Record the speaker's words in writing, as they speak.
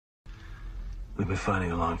We've been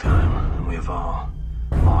fighting a long time, and we have all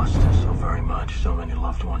lost so very much, so many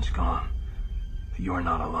loved ones gone. But you are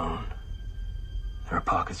not alone. There are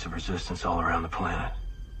pockets of resistance all around the planet.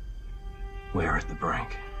 We are at the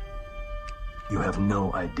brink. You have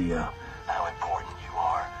no idea how important you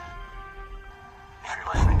are. If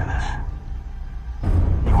you're listening to this,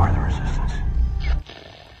 you are the resistance.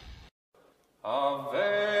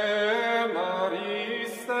 Ave Maria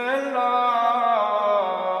Stella,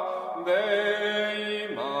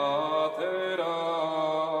 Dei Mater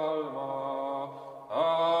Alma,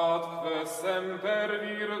 atque semper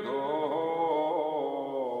Virgo,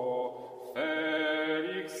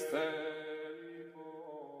 Felix te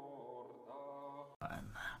porta.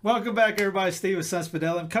 Welcome back, everybody. Steve with Sons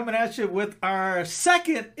Fidelum coming at you with our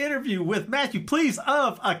second interview with Matthew Please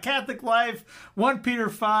of A Catholic Life, 1 Peter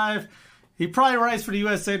 5. He probably writes for the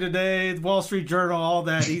USA Today, the Wall Street Journal, all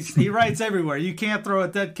that. He writes everywhere. You can't throw a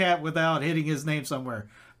dead cat without hitting his name somewhere.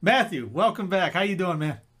 Matthew, welcome back. How you doing,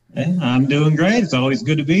 man? Hey, I'm doing great. It's always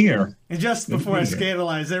good to be here. And just before I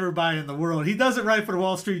scandalize everybody in the world, he doesn't write for the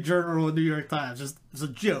Wall Street Journal or the New York Times. It's a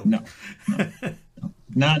joke. No.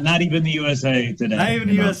 Not even the USA Today. Not even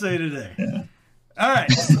the USA Today. Yeah. All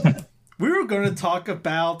right. We were going to talk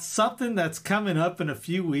about something that's coming up in a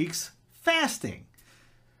few weeks, fasting.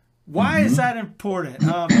 Why is that important?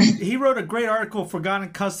 He wrote a great article, Forgotten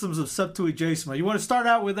Customs of Septuagesima. You want to start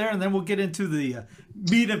out with there, and then we'll get into the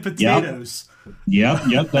meat and potatoes.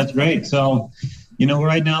 Yep, that's great. So,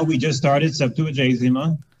 right now we just started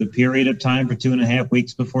Septuagesima, the period of time for 2.5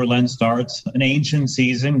 weeks before Lent starts, an ancient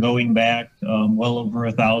season going back well over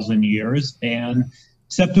 1,000 years. And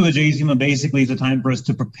Septuagesima basically is a time for us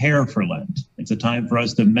to prepare for Lent. It's a time for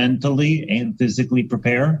us to mentally and physically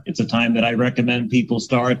prepare. It's a time that I recommend people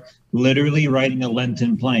start literally writing a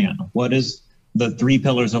Lenten plan. What is the 3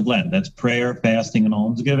 pillars of Lent? That's prayer, fasting, and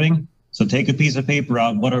almsgiving. So take a piece of paper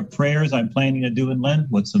out. What are prayers I'm planning to do in Lent?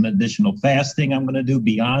 What's some additional fasting I'm going to do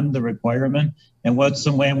beyond the requirement? And what's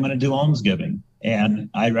some way I'm going to do almsgiving? And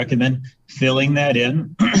I recommend filling that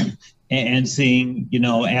in and seeing,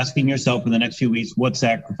 asking yourself in the next few weeks, what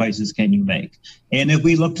sacrifices can you make? And if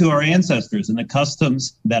we look to our ancestors and the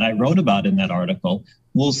customs that I wrote about in that article,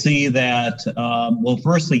 we'll see that,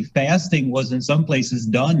 firstly, fasting was in some places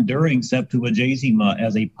done during Septuagesima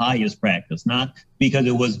as a pious practice, not because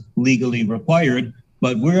it was legally required,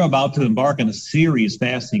 but we're about to embark on a serious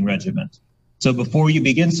fasting regimen. So before you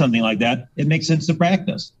begin something like that, it makes sense to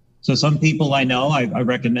practice. So some people I know, I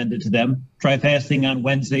recommended to them, try fasting on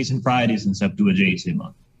Wednesdays and Fridays in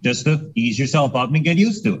Septuagesima, just to ease yourself up and get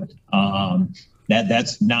used to it.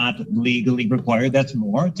 That's not legally required. That's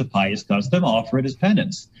more, it's a pious custom. Offer it as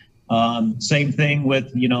penance. Same thing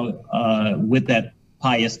with, with that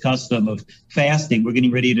pious custom of fasting. We're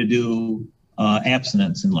getting ready to do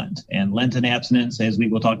abstinence in Lent. And Lenten abstinence, as we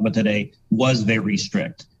will talk about today, was very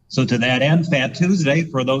strict. So to that end, Fat Tuesday,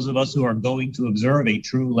 for those of us who are going to observe a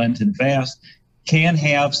true Lenten fast, can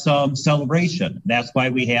have some celebration. That's why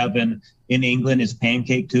we have in England is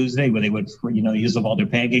Pancake Tuesday, where they would, use up all their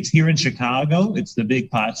pancakes. Here in Chicago, it's the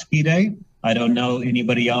Big Paczki Day. I don't know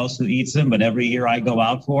anybody else who eats them, but every year I go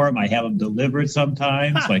out for them. I have them delivered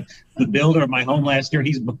sometimes. Like the builder of my home last year,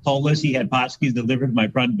 he's Polish. He had paczkis delivered to my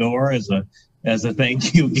front door as a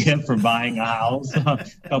thank you gift for buying a house a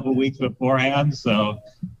couple of weeks beforehand. So,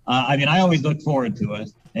 I always look forward to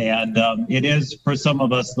it. And it is, for some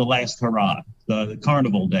of us, the last hurrah, the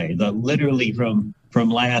carnival day, the literally from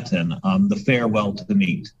Latin, the farewell to the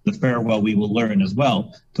meat, the farewell we will learn as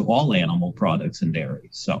well to all animal products and dairy.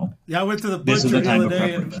 So yeah, I went to the butcher the other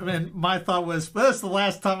day, and my thought was, this is the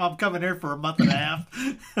last time I'm coming here for a month and a half.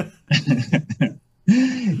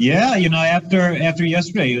 Yeah, after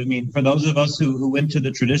yesterday, for those of us who went to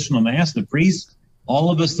the traditional mass, the priest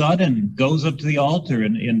all of a sudden goes up to the altar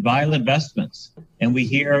in violet vestments. And we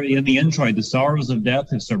hear in the introit, the sorrows of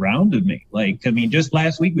death have surrounded me. Just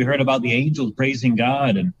last week we heard about the angels praising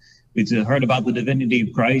God, and we heard about the divinity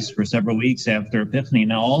of Christ for several weeks after Epiphany.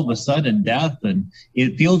 Now all of a sudden death, and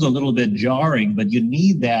it feels a little bit jarring, but you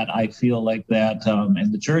need that, I feel like that,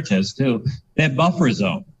 and the church has too, that buffer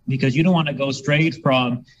zone. Because you don't want to go straight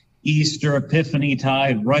from Easter, Epiphany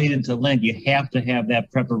tide right into Lent. You have to have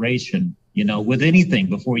that preparation, with anything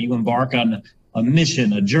before you embark on a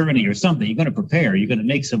mission, a journey or something. You're going to prepare. You're going to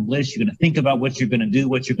make some lists. You're going to think about what you're going to do,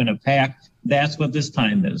 what you're going to pack. That's what this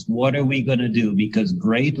time is. What are we going to do? Because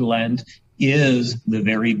Great Lent is the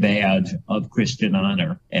very badge of Christian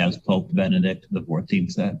honor, as Pope Benedict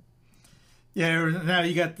XIV said. Yeah, now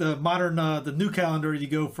you got the modern, the new calendar. You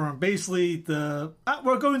go from basically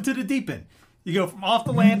we're going to the deep end. You go from off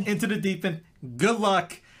the land into the deep end. Good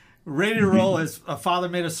luck. Ready to roll. His father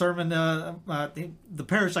made a sermon. The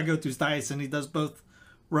parish I go to is Dice, and he does both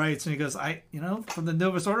rites. And he goes, from the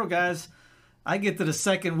Novus Ordo guys, I get to the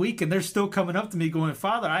second week, and they're still coming up to me going,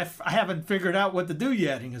 Father, I haven't figured out what to do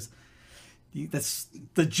yet. And he goes, that's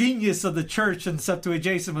the genius of the church and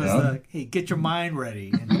Septuagesima is hey, get your mind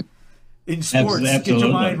ready. And in sports, get your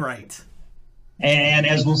mind right. And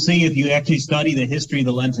as we'll see, if you actually study the history of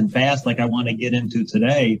the Lenten fast, like I want to get into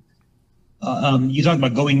today, you talk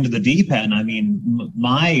about going to the deep end. I mean,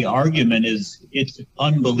 my argument is it's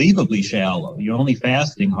unbelievably shallow. You're only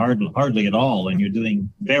fasting hardly at all, and you're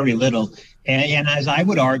doing very little. And as I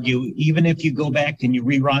would argue, even if you go back and you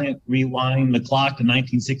rewind the clock to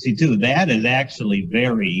 1962, that is actually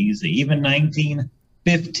very easy. Even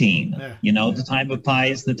 1915, the time of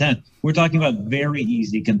Pius X, we're talking about very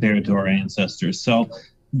easy compared to our ancestors. So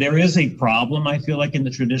there is a problem, I feel like, in the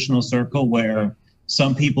traditional circle where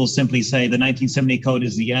some people simply say the 1970 code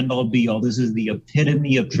is the end all be all. This is the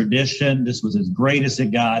epitome of tradition. This was as great as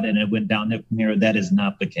it got, and it went down from here. That is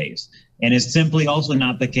not the case. And it's simply also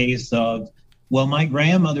not the case of, well, my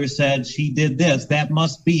grandmother said she did this. That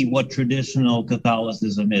must be what traditional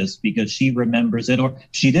Catholicism is because she remembers it, or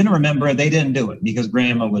she didn't remember it. They didn't do it because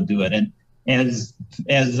grandma would do it. And as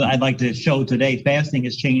I'd like to show today, fasting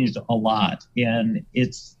has changed a lot, and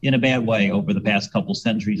it's in a bad way over the past couple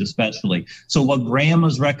centuries, especially. So what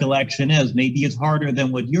grandma's recollection is, maybe it's harder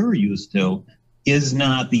than what you're used to, is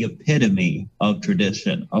not the epitome of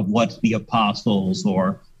tradition, of what the apostles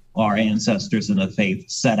or our ancestors in the faith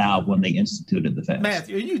set out when they instituted the fast.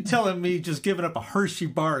 Matthew, are you telling me just giving up a Hershey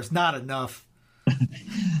bar is not enough?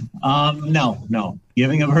 No.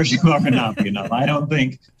 Giving up Hershey bar would not be enough. I don't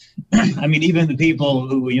think. I mean, even the people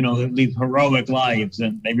who, live heroic lives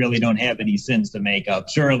and they really don't have any sins to make up,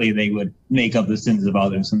 surely they would make up the sins of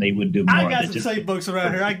others and they would do more. I got some saint books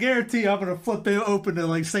around here. I guarantee I'm going to flip it open to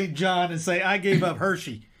like St. John and say, I gave up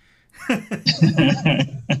Hershey.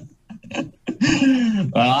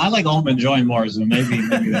 Well, I like Almond Joy more, so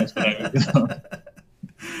maybe that's what I would do.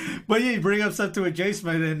 But yeah, you bring up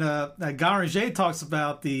Septuagesima, and Garanger talks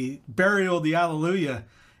about the burial of the Alleluia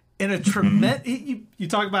in a tremendous. You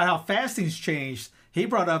talk about how fasting's changed. He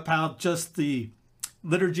brought up how just the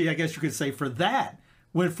liturgy, I guess you could say, for that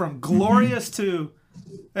went from glorious to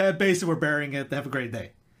basically we're burying it. Have a great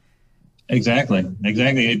day. Exactly.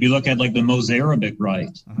 If you look at like the Mozarabic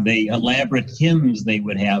rite, the elaborate hymns they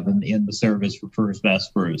would have in the service for First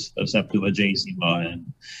Vespers of Septuagesima,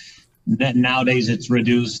 and that nowadays it's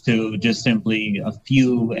reduced to just simply a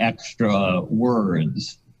few extra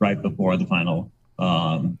words right before the final,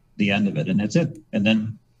 the end of it, and that's it. And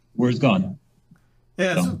then word's gone.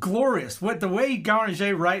 Yeah, it's glorious. What the way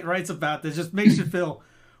Garanger writes about this just makes you feel.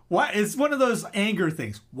 Why? It's one of those anger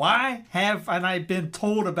things. Why haven't I been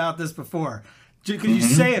told about this before? Because you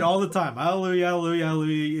say it all the time. Hallelujah, hallelujah,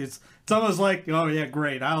 hallelujah. It's almost like, oh yeah,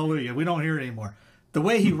 great, hallelujah. We don't hear it anymore. The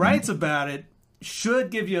way he writes about it should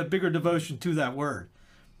give you a bigger devotion to that word.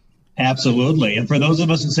 Absolutely. And for those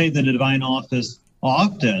of us who say the divine office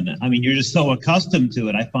often, I mean, you're just so accustomed to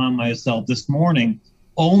it. I found myself this morning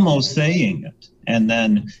almost saying it. And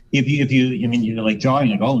then if you, I mean, you're like jawing,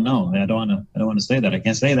 like, oh no, I don't want to say that. I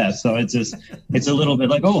can't say that. So it's a little bit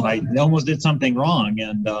like, oh, I almost did something wrong.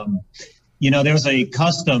 And, there's a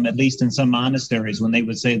custom, at least in some monasteries, when they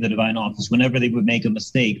would say the divine office, whenever they would make a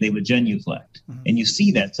mistake, they would genuflect. And you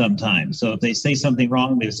see that sometimes. So if they say something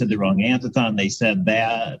wrong, they said the wrong antiphon, they said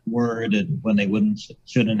that word when they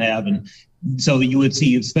shouldn't have. And so you would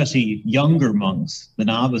see, especially younger monks, the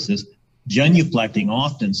novices, genuflecting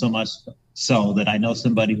often, so much so that I know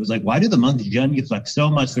somebody was like, why do the monks genuflect so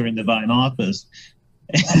much during divine office?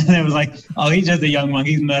 And it was like, oh, he's just a young monk.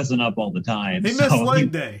 He's messing up all the time. He missed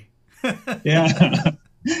leg day. Yeah.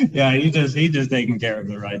 Yeah, he's just taking care of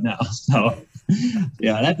it right now. So,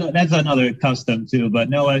 yeah, that's another custom too. But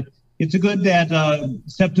no, it's a good that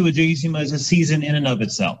Septuagesima is a season in and of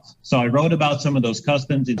itself. So I wrote about some of those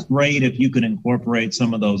customs. It's great if you could incorporate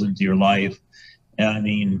some of those into your life. I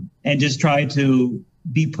mean, and just try to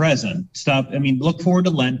be present. Look forward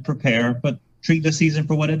to Lent, prepare, but treat the season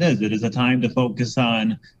for what it is. It is a time to focus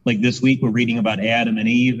on, like this week, we're reading about Adam and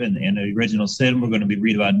Eve and the original sin. We're going to be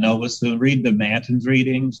reading about Noah. So read the Matins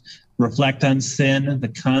readings, reflect on sin, the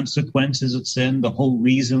consequences of sin, the whole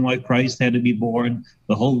reason why Christ had to be born,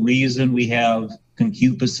 the whole reason we have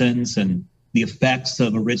concupiscence and the effects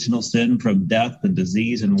of original sin from death and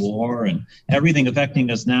disease and war and everything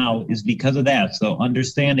affecting us now is because of that. So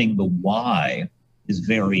understanding the why is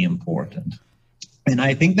very important. And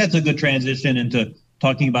I think that's a good transition into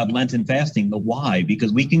talking about Lenten fasting, the why,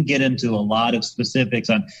 because we can get into a lot of specifics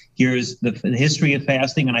on here's the history of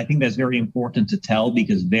fasting. And I think that's very important to tell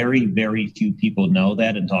because very, very few people know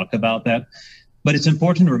that and talk about that. But it's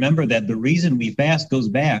important to remember that the reason we fast goes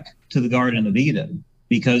back to the Garden of Eden,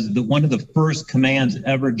 because one of the first commands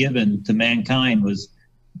ever given to mankind was,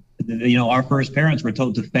 our first parents were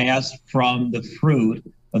told to fast from the fruit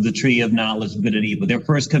of the tree of knowledge of good and evil. Their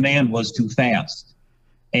first command was to fast.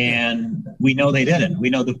 And we know they didn't. We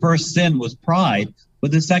know the first sin was pride,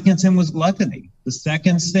 but the second sin was gluttony. The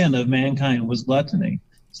second sin of mankind was gluttony.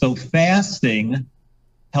 So fasting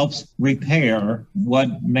helps repair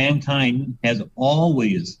what mankind has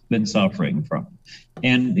always been suffering from.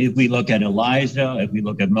 And if we look at Elijah, if we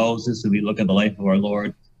look at Moses, if we look at the life of our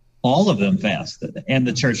Lord, all of them fasted. And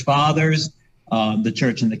the church fathers, the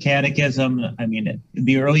church and the catechism,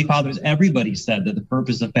 the early fathers, everybody said that the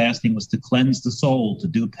purpose of fasting was to cleanse the soul, to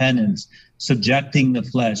do penance, subjecting the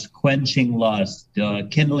flesh, quenching lust,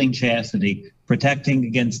 kindling chastity, protecting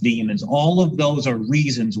against demons. All of those are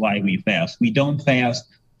reasons why we fast. We don't fast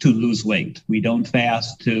to lose weight. We don't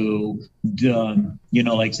fast to,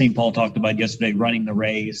 like St. Paul talked about yesterday, running the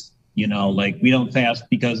race. We don't fast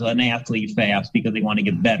because an athlete fasts because they want to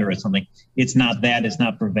get better at something. It's not that. It's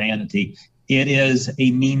not for vanity. It is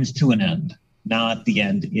a means to an end, not the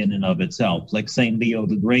end in and of itself. Like St. Leo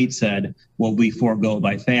the Great said, what we forego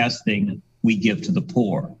by fasting, we give to the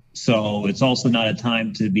poor. So it's also not a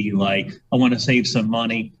time to be like, I want to save some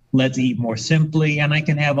money. Let's eat more simply, and I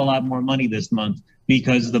can have a lot more money this month,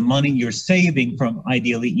 because the money you're saving from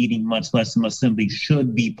ideally eating much less and much simply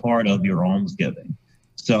should be part of your almsgiving.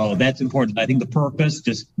 So that's important. I think the purpose,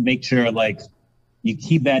 just make sure you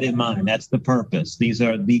keep that in mind. That's the purpose. These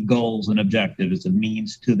are the goals and objectives, a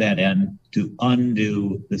means to that end, to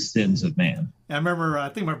undo the sins of man. I remember, I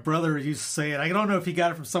think my brother used to say it. I don't know if he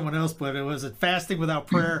got it from someone else, but it was that fasting without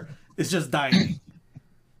prayer is just dieting.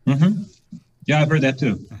 Mm-hmm. Yeah, I've heard that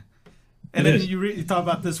too. And then you talk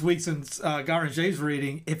about this week's in Garin Jay's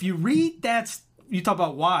reading. If you read that, you talk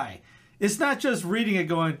about why. It's not just reading it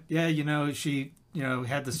going, she,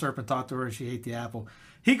 had the serpent talk to her and she ate the apple.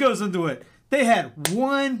 He goes into it. They had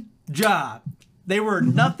one job. They were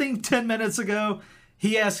nothing 10 minutes ago.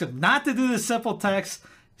 He asked him not to do the simple text.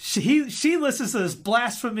 She listens to this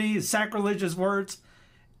blasphemy, sacrilegious words,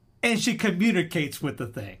 and she communicates with the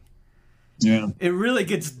thing. Yeah. It really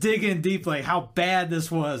gets digging deep, like how bad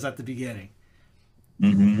this was at the beginning.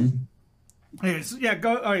 Mm-hmm. Anyways,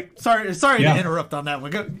 go. All right. Sorry to interrupt on that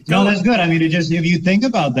one. Go. No, that's good. If you think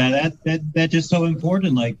about that's just so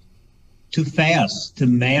important. Like, to fast, to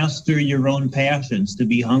master your own passions, to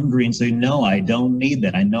be hungry and say, no, I don't need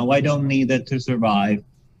that. I know I don't need that to survive.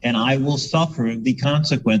 And I will suffer the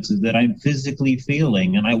consequences that I'm physically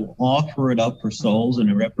feeling. And I will offer it up for souls and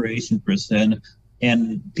a reparation for sin.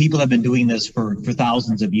 And people have been doing this for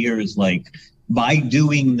thousands of years. By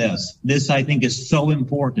doing this I think is so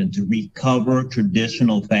important to recover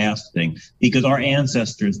traditional fasting, because our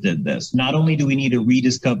ancestors did this. Not only do we need to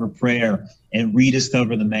rediscover prayer and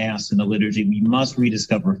rediscover the Mass and the liturgy, we must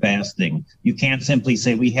rediscover fasting. You can't simply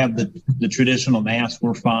say we have the traditional Mass,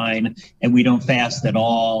 we're fine, and we don't fast at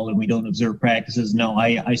all, and we don't observe practices. No,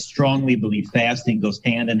 I strongly believe fasting goes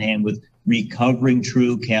hand in hand with recovering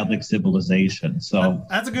true Catholic civilization. So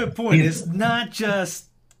that's a good point. It's not just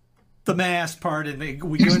the Mass part, and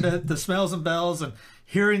we go into the smells and bells and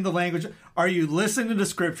hearing the language. Are you listening to the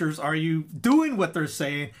scriptures? Are you doing what they're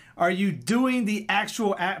saying? Are you doing the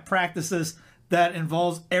actual practices that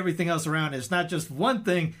involves everything else around it? It's not just one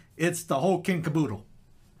thing, it's the whole kin caboodle.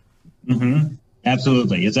 Mm-hmm.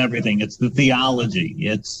 Absolutely. It's everything. It's the theology.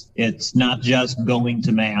 It's not just going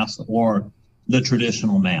to Mass or the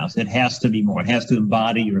traditional Mass. It has to be more. It has to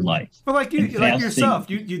embody your life. But like yourself,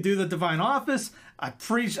 you do the divine office. I'm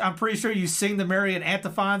pretty sure you sing the Marian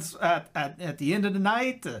antiphons at the end of the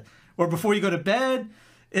night or before you go to bed.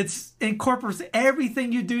 It's incorporates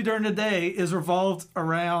everything you do during the day is revolved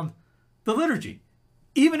around the liturgy.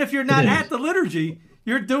 Even if you're not at the liturgy,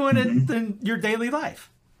 you're doing it in your daily life.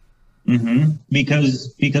 Mm-hmm.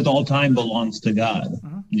 Because all time belongs to God.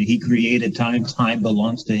 Mm-hmm. He created time. Time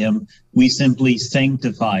belongs to him. We simply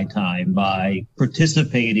sanctify time by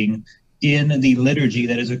participating in the liturgy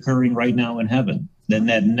that is occurring right now in heaven. Then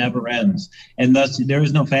that never ends. And thus there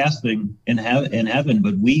is no fasting in heaven,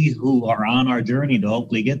 but we who are on our journey to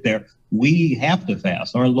hopefully get there, we have to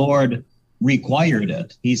fast. Our Lord required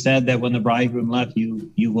it. He said that when the bridegroom left,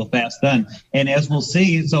 you will fast then. And as we'll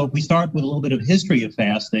see, so if we start with a little bit of history of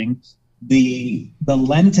fasting, the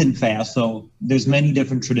Lenten fast, so there's many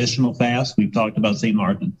different traditional fasts. We've talked about St.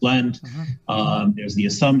 Martin's Lent. There's the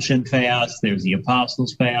Assumption fast. There's the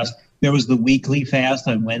Apostles' fast. There was the weekly fast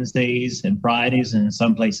on Wednesdays and Fridays, and in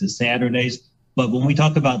some places Saturdays. But when we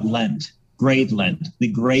talk about Lent, Great Lent, the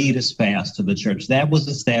greatest fast of the church, that was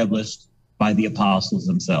established by the apostles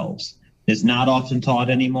themselves. It's not often taught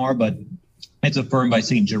anymore, but it's affirmed by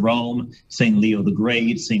St. Jerome, St. Leo the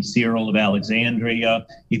Great, St. Cyril of Alexandria.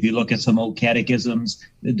 If you look at some old catechisms,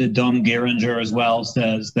 the Dom Geringer as well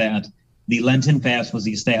says that the Lenten fast was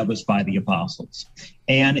established by the apostles.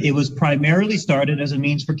 And it was primarily started as a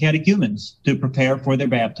means for catechumens to prepare for their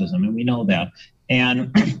baptism, and we know that.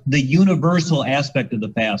 And the universal aspect of the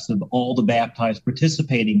fast, of all the baptized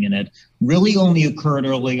participating in it, really only occurred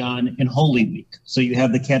early on in Holy Week. So you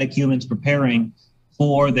have the catechumens preparing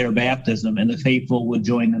for their baptism, and the faithful would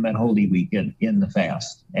join them at Holy Week in the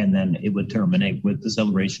fast. And then it would terminate with the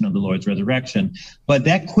celebration of the Lord's resurrection. But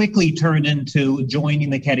that quickly turned into joining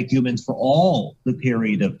the catechumens for all the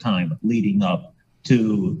period of time leading up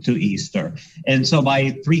to Easter. And so by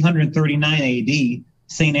 339 AD,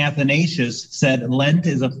 St. Athanasius said Lent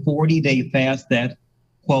is a 40-day fast that,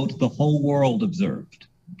 quote, the whole world observed.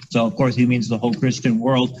 So, of course, he means the whole Christian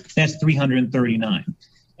world. That's 339.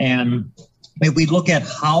 And if we look at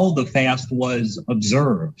how the fast was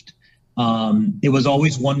observed, it was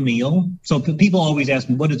always one meal. So people always ask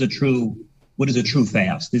me, what is a true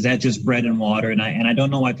fast? Is that just bread and water? And I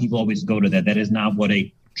don't know why people always go to that. That is not what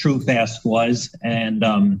a true fast was. And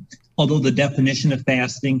although the definition of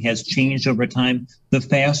fasting has changed over time, the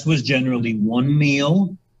fast was generally one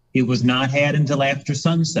meal. It was not had until after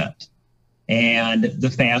sunset. And the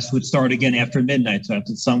fast would start again after midnight. So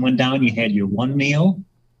after the sun went down, you had your one meal.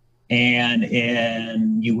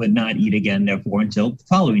 And you would not eat again, therefore, until the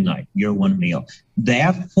following night, your one meal.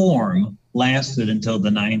 That form lasted until the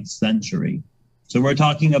 9th century. So we're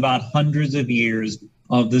talking about hundreds of years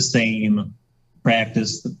of the same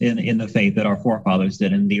practice in the faith that our forefathers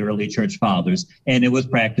did, in the early church fathers, and it was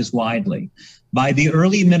practiced widely. By the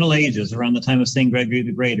early Middle Ages, around the time of St. Gregory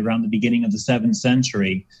the Great, around the beginning of the 7th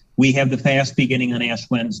century, we have the fast beginning on Ash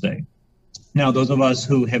Wednesday. Now, those of us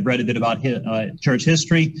who have read a bit about church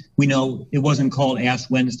history, we know it wasn't called Ash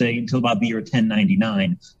Wednesday until about the year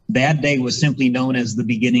 1099. That day was simply known as the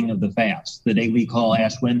beginning of the fast. The day we call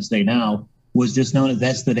Ash Wednesday now was just known as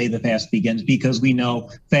that's the day the fast begins, because we know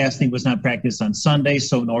fasting was not practiced on Sunday.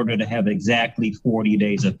 So in order to have exactly 40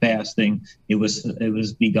 days of fasting, it was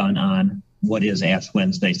begun on what is Ash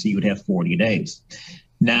Wednesday. So you would have 40 days.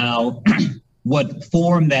 Now, what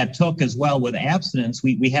form that took as well with abstinence,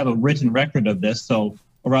 we have a written record of this. So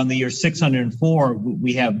around the year 604,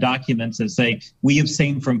 we have documents that say, we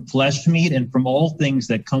abstain from flesh meat and from all things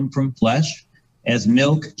that come from flesh, as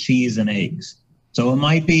milk, cheese, and eggs. So it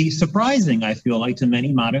might be surprising, I feel like, to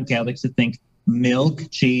many modern Catholics to think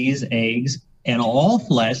milk, cheese, eggs, and all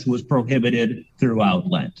flesh was prohibited throughout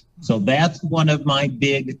Lent. So that's one of my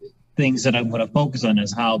big things that I want to focus on,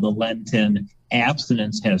 is how the Lenten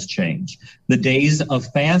abstinence has changed. The days of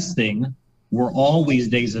fasting were always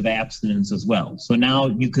days of abstinence as well. So now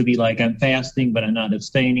you could be like, I'm fasting, but I'm not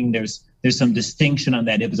abstaining. There's some distinction on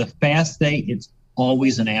that. If it's a fast day, it's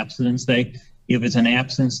always an abstinence day. If it's an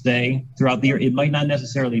abstinence day throughout the year, it might not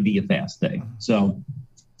necessarily be a fast day. So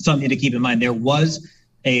something to keep in mind. There was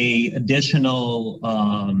a additional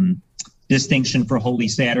distinction for Holy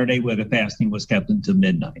Saturday, where the fasting was kept until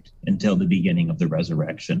midnight, until the beginning of the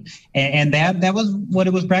resurrection. And that was what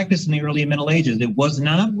it was practiced in the early Middle Ages. It was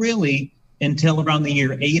not really until around the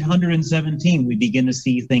year 817 we begin to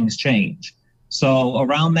see things change. So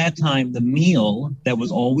around that time, the meal that was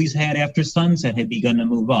always had after sunset had begun to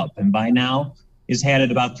move up, and by now is had at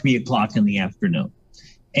about 3 o'clock in the afternoon.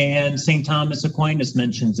 And St. Thomas Aquinas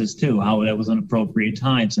mentions this too, how that was an appropriate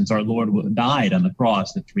time since our Lord died on the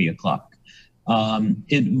cross at 3 o'clock.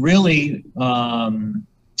 It really,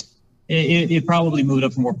 it probably moved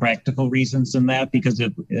up for more practical reasons than that, because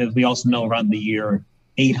as we also know, around the year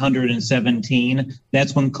 817,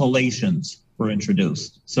 that's when collations were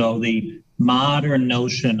introduced. So the modern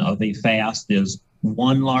notion of a fast is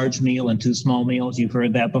one large meal and 2 small meals. You've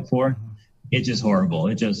heard that before? It's just horrible.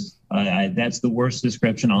 It just, that's the worst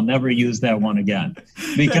description. I'll never use that one again.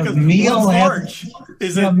 Because meal large.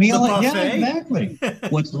 Is it meal, the buffet? Yeah, exactly.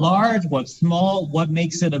 What's large, what's small, what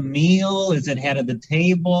makes it a meal? Is it had at the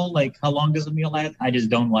table? Like, how long does a meal last? I just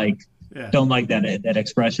don't like that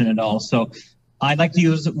expression at all. So I'd like to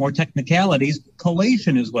use more technicalities.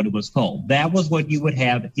 Collation is what it was called. That was what you would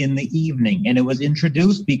have in the evening. And it was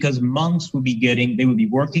introduced because monks would be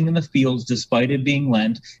working in the fields despite it being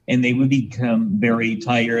Lent, and they would become very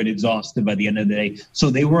tired, exhausted by the end of the day. So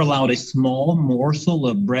they were allowed a small morsel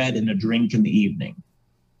of bread and a drink in the evening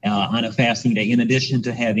on a fasting day, in addition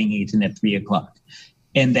to having eaten at 3 o'clock.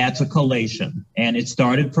 and that's a collation. And it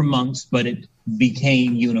started for monks, but it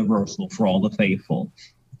became universal for all the faithful.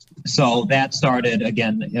 So that started,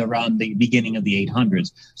 again, around the beginning of the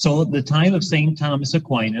 800s. So at the time of St. Thomas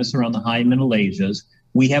Aquinas, around the High Middle Ages,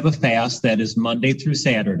 we have a fast that is Monday through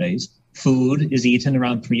Saturdays. Food is eaten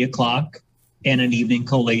around 3 o'clock, and an evening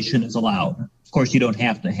collation is allowed. Of course, you don't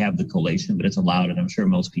have to have the collation, but it's allowed, and I'm sure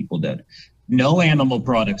most people did. No animal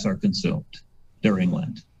products are consumed during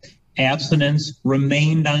Lent. Abstinence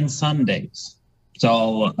remained on Sundays.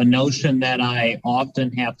 So a notion that I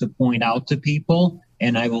often have to point out to people,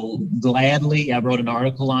 and I will gladly, I wrote an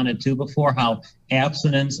article on it too before, how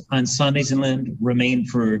abstinence on Sundays in Lent remained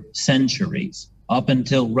for centuries, up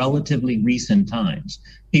until relatively recent times.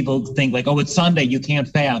 People think like, oh, it's Sunday, you can't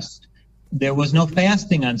fast. There was no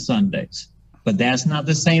fasting on Sundays, but that's not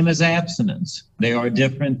the same as abstinence. They are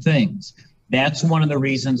different things. That's one of the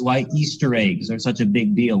reasons why Easter eggs are such a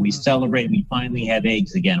big deal. We celebrate, we finally have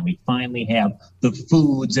eggs again. We finally have the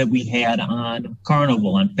foods that we had on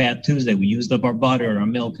Carnival, on Fat Tuesday. We used up our butter, our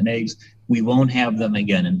milk and eggs. We won't have them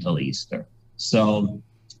again until Easter. So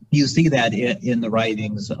you see that in the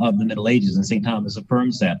writings of the Middle Ages, and St. Thomas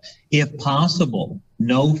affirms that. If possible,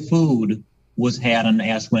 no food was had on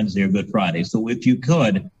Ash Wednesday or Good Friday. So if you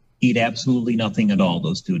could, eat absolutely nothing at all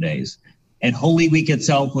those 2 days. And Holy Week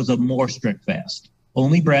itself was a more strict fast.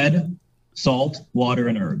 Only bread, salt, water,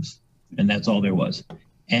 and herbs. And that's all there was.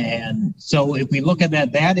 And so if we look at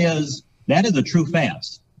that, that is a true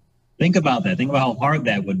fast. Think about that. Think about how hard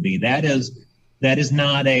that would be. That is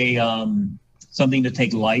not a something to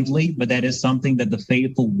take lightly, but that is something that the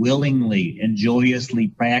faithful willingly and joyously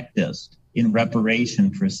practiced in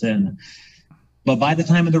reparation for sin. But by the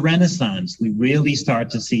time of the Renaissance, we really start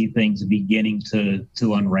to see things beginning to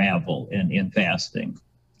unravel in fasting.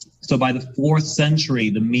 So by the 4th century,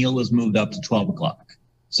 the meal is moved up to 12 o'clock.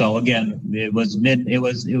 So again, it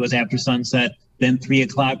was after sunset, then 3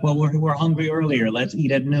 o'clock. Well, we're hungry earlier. Let's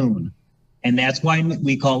eat at noon. And that's why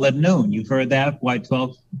we call it noon. You've heard that, why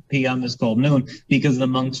 12 p.m. is called noon, because the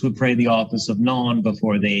monks would pray the office of noon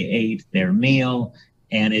before they ate their meal.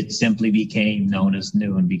 And it simply became known as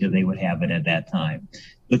noon because they would have it at that time.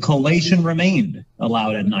 The collation remained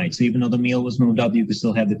allowed at night. So even though the meal was moved up, you could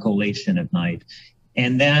still have the collation at night.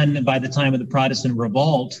 And then by the time of the Protestant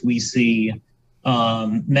revolt, we see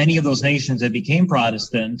many of those nations that became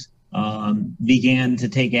Protestant began to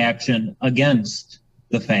take action against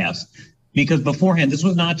the fast. Because beforehand, this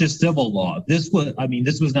was not just civil law. This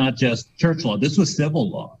was not just church law. This was civil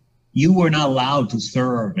law. You were not allowed to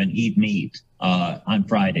serve and eat meat on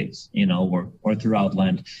Fridays, or throughout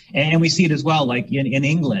Lent. And we see it as well, like in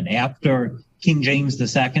England, after King James II,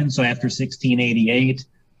 so after 1688,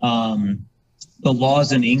 the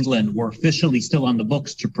laws in England were officially still on the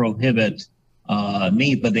books to prohibit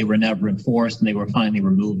meat, but they were never enforced, and they were finally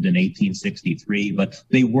removed in 1863. But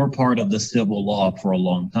they were part of the civil law for a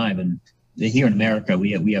long time. And here in America,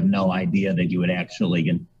 we have no idea that you would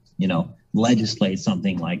actually, legislate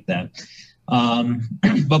something like that.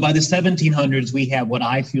 But by the 1700s, we have what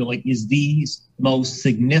I feel like is the most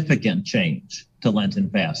significant change to Lenten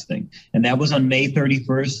fasting. And that was on May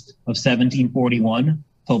 31st of 1741,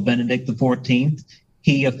 Pope Benedict XIV.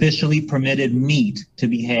 He officially permitted meat to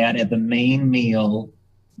be had at the main meal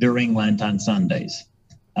during Lent on Sundays.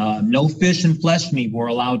 No fish and flesh meat were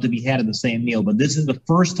allowed to be had at the same meal, but this is the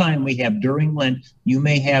first time we have during Lent, you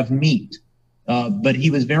may have meat. But he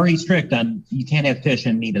was very strict on you can't have fish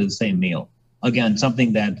and meat at the same meal. Again,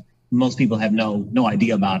 something that most people have no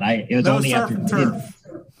idea about. Absolutely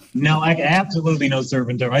no surf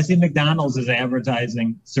and turf. I see McDonald's is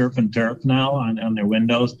advertising surf and turf now on their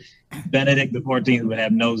windows. Benedict XIV would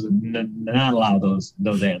have not allow those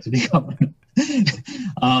ads to be coming.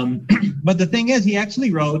 But the thing is, he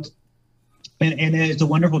actually wrote, and it's a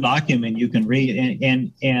wonderful document you can read,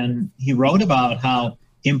 and he wrote about how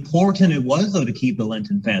important it was, though, to keep the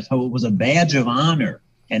Lenten fast, how it was a badge of honor,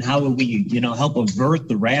 and how would we, help avert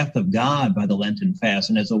the wrath of God by the Lenten fast.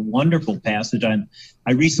 And it's a wonderful passage.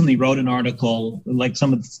 I recently wrote an article, like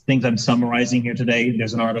some of the things I'm summarizing here today.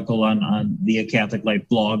 There's an article on the Catholic Life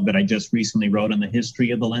blog that I just recently wrote on the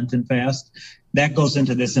history of the Lenten fast. That goes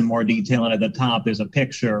into this in more detail. And at the top is a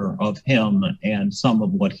picture of him and some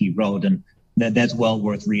of what he wrote. And that's well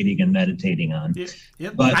worth reading and meditating on.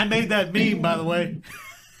 Yep. But I made that meme, by the way.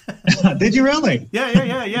 Did you really?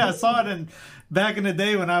 Yeah. I saw it back in the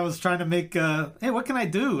day when I was trying to make, hey, what can I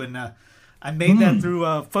do? And I made that through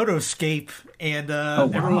Photoscape, and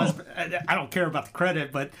everyone's. I don't care about the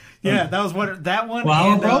credit, but yeah, that was that one. Well,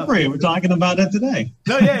 how appropriate. We're talking about it today.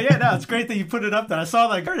 No, it's great that you put it up there. I saw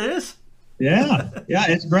there it is. Yeah,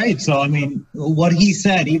 it's great. So, I mean, what he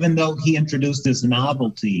said, even though he introduced this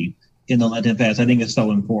novelty in the Lenten fast, I think is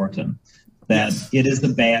so important that it is the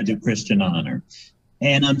badge of Christian honor.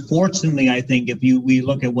 And unfortunately, I think if we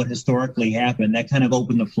look at what historically happened, that kind of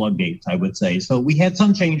opened the floodgates, I would say. So we had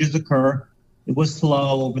some changes occur. It was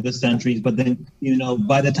slow over the centuries, but then,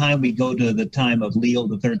 by the time we go to the time of Leo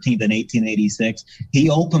the 13th in 1886, he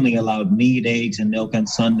openly allowed meat, eggs, and milk on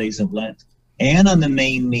Sundays of Lent and on the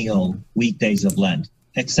main meal weekdays of Lent,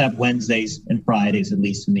 except Wednesdays and Fridays, at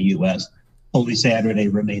least in the U.S. Holy Saturday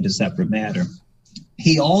remained a separate matter.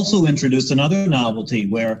 He also introduced another novelty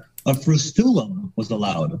where a frustulum was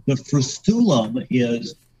allowed. The frustulum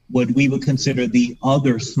is what we would consider the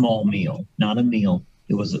other small meal, not a meal.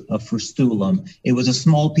 It was a frustulum. It was a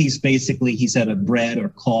small piece, basically, he said, of bread or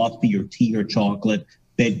coffee or tea or chocolate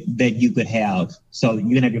that you could have. So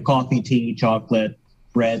you can have your coffee, tea, chocolate,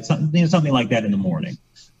 bread, something like that in the morning.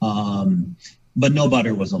 But no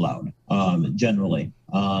butter was allowed, generally.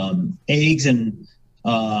 Eggs and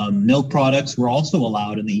milk products were also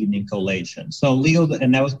allowed in the evening collation. So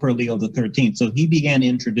and that was per Leo the 13th. So he began to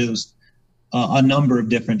introduce a number of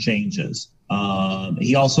different changes.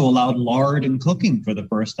 He also allowed lard in cooking for the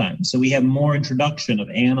first time. So we have more introduction of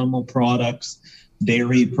animal products,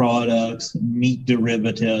 dairy products, meat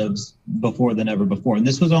derivatives before than ever before. And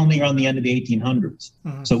this was only around the end of the 1800s.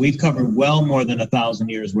 Mm-hmm. So we've covered well more than 1,000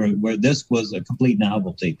 years where this was a complete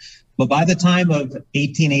novelty. But by the time of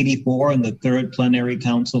 1884 and the Third Plenary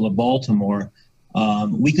Council of Baltimore,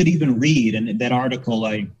 we could even read, and that article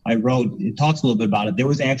I wrote, it talks a little bit about it. There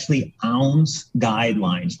was actually ounce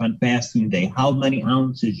guidelines on fasting day. How many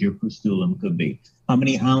ounces your frustulum could be? How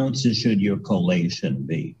many ounces should your collation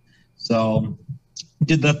be? So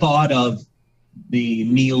did the thought of the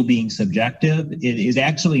meal being subjective? It is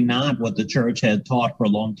actually not what the church had taught for a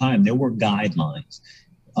long time. There were guidelines.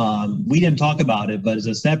 We didn't talk about it, but as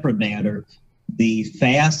a separate matter, the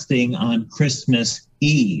fasting on Christmas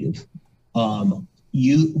Eve,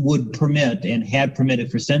 you would permit and had permitted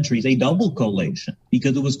for centuries a double collation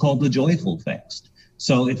because it was called the joyful fast.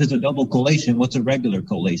 So if it's a double collation, what's a regular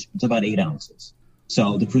collation? It's about 8 ounces.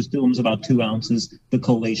 So the frustulum is about 2 ounces. The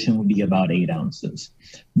collation would be about 8 ounces.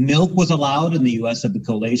 Milk was allowed in the U.S. at the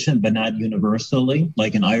collation, but not universally.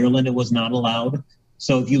 Like in Ireland, it was not allowed.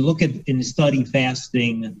 So if you look at and study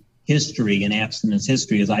fasting history and abstinence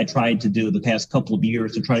history, as I tried to do the past couple of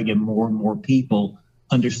years to try to get more and more people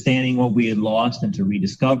understanding what we had lost and to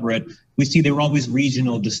rediscover it, we see there were always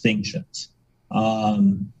regional distinctions.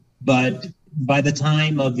 But by the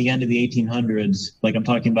time of the end of the 1800s, like I'm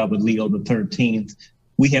talking about with Leo the 13th,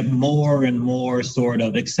 we have more and more sort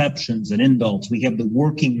of exceptions and indults. We have the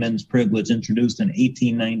working men's privilege introduced in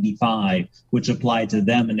 1895, which applied to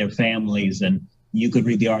them and their families. And you could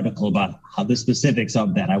read the article about how the specifics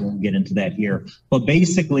of that. I won't get into that here. But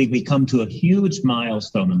basically, we come to a huge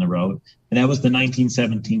milestone in the road, and that was the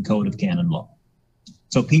 1917 Code of Canon Law.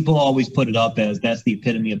 So people always put it up as that's the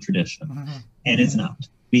epitome of tradition, and it's not.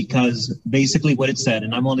 Because basically what it said,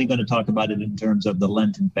 and I'm only going to talk about it in terms of the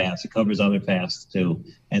Lenten fast. It covers other fasts too,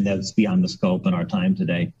 and that's beyond the scope in our time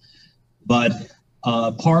today. But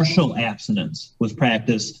partial abstinence was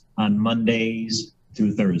practiced on Mondays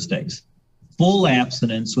through Thursdays. Full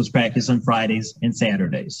abstinence was practiced on Fridays and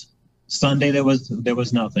Saturdays. Sunday, there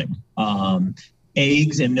was nothing.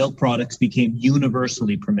 Eggs and milk products became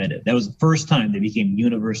universally permitted. That was the first time they became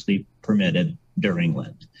universally permitted during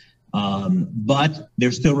Lent. But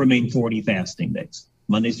there still remain 40 fasting days.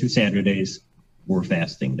 Mondays through Saturdays were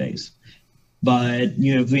fasting days. But,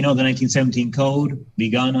 if we know the 1917 Code,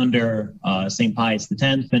 begun under St. Pius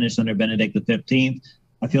X, finished under Benedict XV,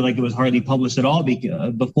 I feel like it was hardly published at all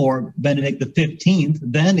before Benedict XV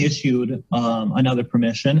then issued another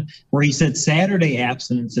permission where he said Saturday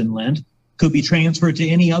abstinence in Lent could be transferred to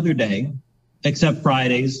any other day except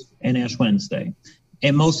Fridays and Ash Wednesday.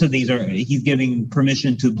 And most of these he's giving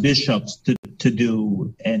permission to bishops to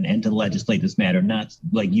do and to legislate this matter, not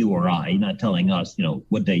like you or I, not telling us,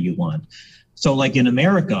 what day you want. So like in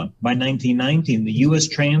America, by 1919, the U.S.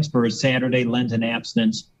 transferred Saturday Lenten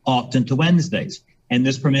abstinence often to Wednesdays. And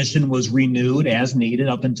this permission was renewed as needed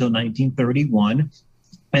up until 1931.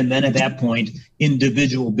 And then at that point,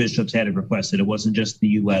 individual bishops had it requested. It wasn't just the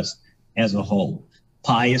U.S. as a whole.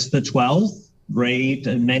 Pius XII, great,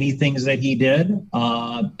 and many things that he did,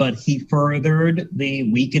 but he furthered the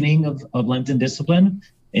weakening of Lenten discipline.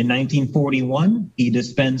 In 1941, he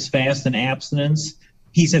dispensed fast and abstinence.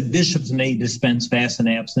 He said bishops may dispense fast and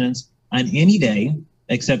abstinence on any day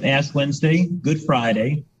except Ash Wednesday, Good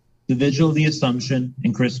Friday, the Vigil of the Assumption,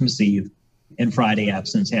 and Christmas Eve, and Friday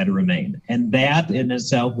abstinence had to remain. And that in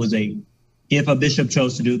itself was a if a bishop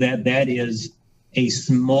chose to do that, that is a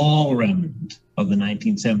small remnant of the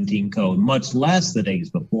 1917 code, much less the days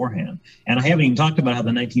beforehand. And I haven't even talked about how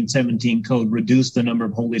the 1917 code reduced the number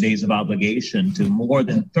of holy days of obligation to more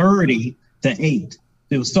than 30 to 8.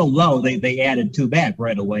 It was so low, they added 2 back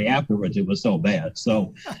right away afterwards. It was so bad.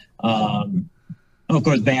 So, of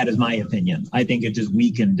course, bad is my opinion. I think it just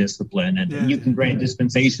weakened discipline. And you can grant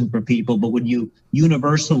dispensation for people, but when you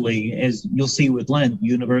universally, as you'll see with Lent,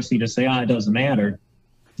 universally just say, it doesn't matter,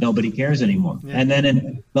 nobody cares anymore. Yeah. And then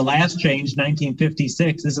in the last change,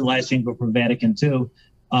 1956, this is the last change before Vatican II,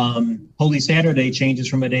 Holy Saturday changes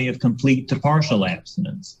from a day of complete to partial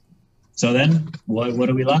abstinence. So then what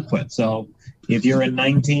are we left with? So if you're in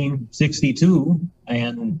 1962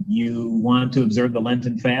 and you want to observe the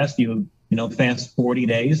Lenten fast, you fast 40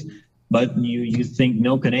 days, but you think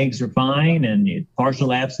milk and eggs are fine and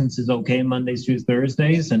partial abstinence is okay Mondays through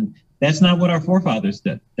Thursdays. And that's not what our forefathers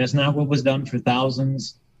did. That's not what was done for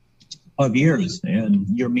thousands of years. And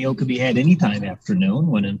your meal could be had anytime afternoon,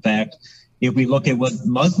 when in fact, if we look at what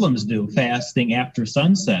Muslims do, fasting after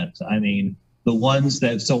sunset, I mean, the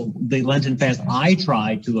Lenten fast I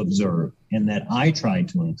try to observe and that I try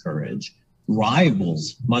to encourage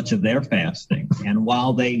rivals much of their fasting. And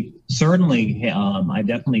while they certainly, I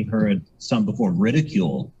definitely heard some before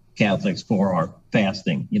ridicule Catholics for our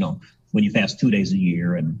fasting, when you fast 2 days a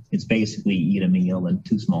year and it's basically eat a meal and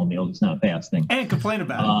 2 small meals, it's not fasting. And complain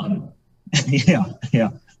about it.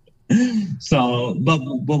 Yeah. So, but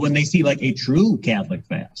when they see like a true Catholic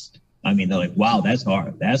fast, I mean, they're like, wow, that's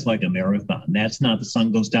hard. That's like a marathon. That's not the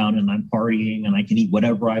sun goes down and I'm partying and I can eat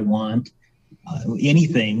whatever I want,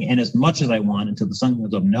 anything, and as much as I want until the sun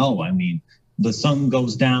goes up. No, I mean, the sun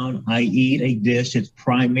goes down, I eat a dish. It's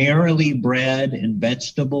primarily bread and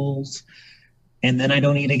vegetables. And then I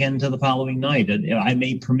don't eat again until the following night. I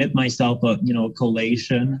may permit myself a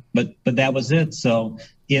collation, but that was it. So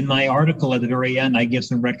in my article at the very end, I give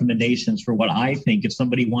some recommendations for what I think if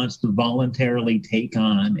somebody wants to voluntarily take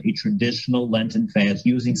on a traditional Lenten fast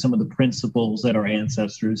using some of the principles that our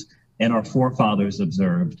ancestors and our forefathers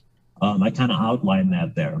observed. I kind of outline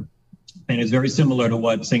that there. And it's very similar to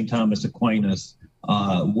what St. Thomas Aquinas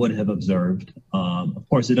would have observed. Of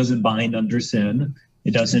course, it doesn't bind under sin.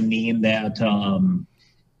 It doesn't mean that,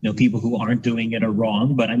 people who aren't doing it are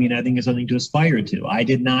wrong, but I mean, I think it's something to aspire to. I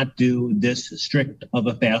did not do this strict of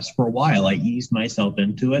a fast for a while. I eased myself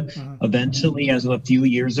into it. Eventually, as of a few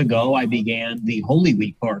years ago, I began the Holy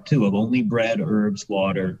Week part too, of only bread, herbs,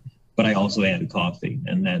 water, but I also added coffee,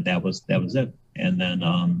 and that was it. And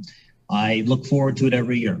then I look forward to it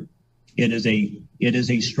every year. It is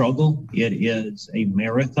a struggle. It is a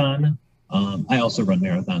marathon. I also run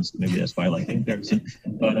marathons, so maybe that's why I like the comparison.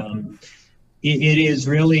 But it is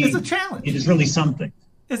really... It's a challenge. It is really something.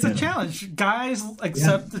 It's a challenge. Guys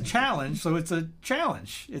accept the challenge, so it's a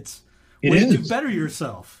challenge. It's way to better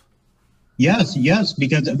yourself. Yes,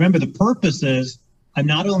 because remember, the purpose is I'm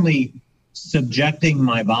not only subjecting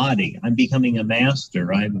my body, I'm becoming a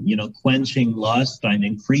master. I'm, quenching lust. I'm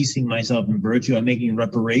increasing myself in virtue. I'm making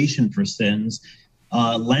reparation for sins.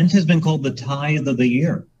 Lent has been called the tithe of the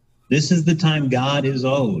year. This is the time God is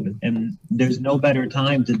owed, and there's no better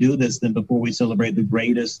time to do this than before we celebrate the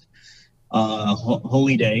greatest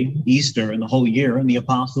holy day, Easter, in the whole year. And the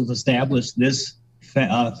apostles established this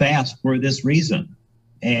fast for this reason.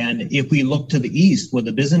 And if we look to the East, what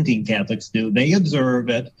the Byzantine Catholics do, they observe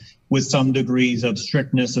it with some degrees of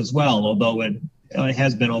strictness as well, although it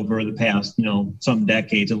has been over the past, some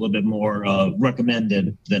decades, a little bit more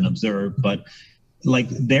recommended than observed. But like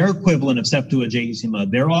their equivalent of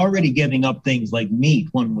Septuagesima, they're already giving up things like meat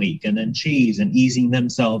 1 week and then cheese and easing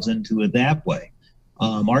themselves into it that way.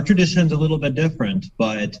 Our tradition's a little bit different,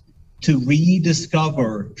 but to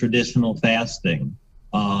rediscover traditional fasting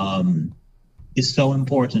is so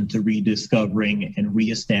important to rediscovering and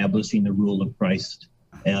reestablishing the rule of Christ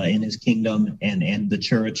in his kingdom and the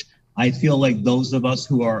church. I feel like those of us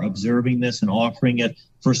who are observing this and offering it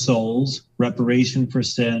for souls, reparation for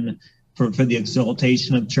sin, for the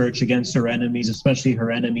exaltation of church against her enemies, especially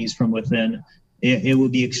her enemies from within, it will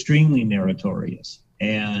be extremely meritorious.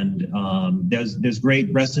 And there's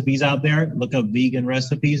great recipes out there. Look up vegan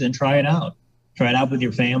recipes and try it out. Try it out with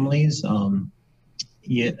your families.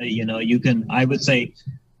 You can, I would say,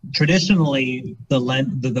 traditionally,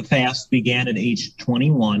 the fast began at age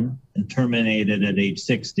 21 and terminated at age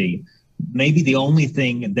 60. Maybe the only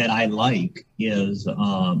thing that I like is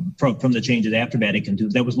from the changes after Vatican II,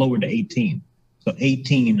 that was lowered to 18. So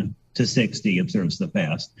 18 to 60 observes the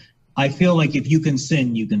fast. I feel like if you can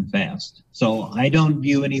sin, you can fast. So I don't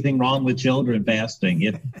view anything wrong with children fasting.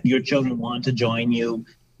 If your children want to join you,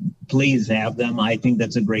 please have them. I think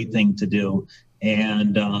that's a great thing to do.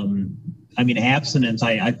 And I mean, abstinence,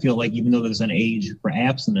 I feel like even though there's an age for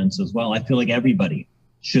abstinence as well, I feel like everybody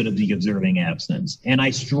should be observing abstinence. And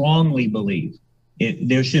I strongly believe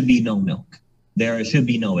there should be no milk. There should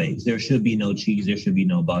be no eggs. There should be no cheese. There should be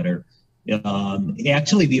no butter.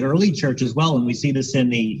 Actually, the early church as well, and we see this in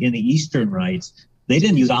the Eastern rites, they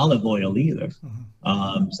didn't use olive oil either.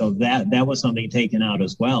 So that was something taken out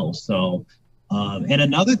as well. So, and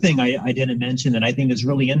another thing I didn't mention that I think is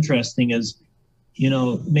really interesting is,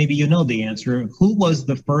 maybe you know the answer. Who was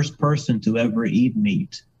the first person to ever eat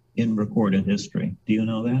meat in recorded history? Do you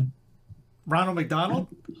know that? Ronald McDonald?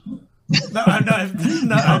 No,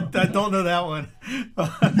 I don't know that one.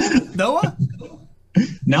 Noah?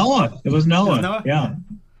 Noah. It was Noah. Noah? Yeah.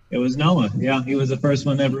 It was Noah. Yeah. He was the first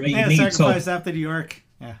one to ever eat meat. Sacrificed after the ark.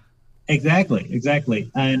 Yeah.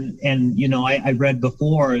 Exactly. And I read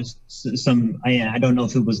before I don't know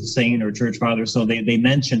if it was a saint or church father. So they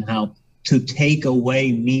mentioned how to take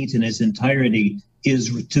away meat in its entirety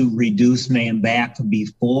is to reduce man back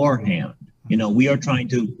beforehand. We are trying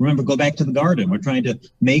to, remember, go back to the garden. We're trying to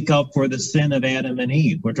make up for the sin of Adam and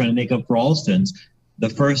Eve. We're trying to make up for all sins. The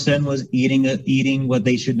first sin was eating what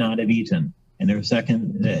they should not have eaten. And their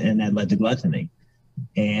second, and that led to gluttony.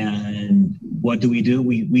 And what do?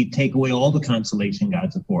 We take away all the consolation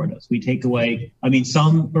God's afforded us. We take away,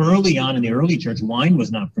 some early on in the early church, wine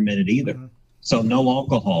was not permitted either. So no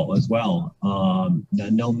alcohol as well.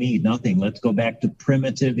 No meat, nothing. Let's go back to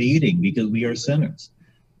primitive eating because we are sinners.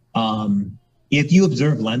 If you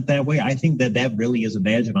observe Lent that way, I think that really is a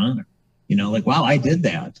badge of honor. Wow, I did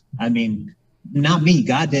that. Not me.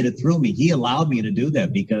 God did it through me. He allowed me to do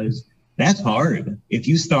that because that's hard. If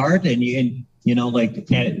you start and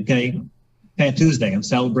Pat Tuesday, I'm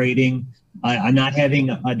celebrating. I'm not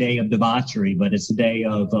having a day of debauchery, but it's a day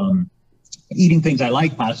of eating things I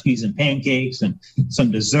like, pasties and pancakes and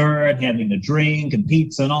some dessert, having a drink and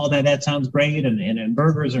pizza and all that. That sounds great, and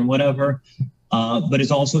burgers and whatever. But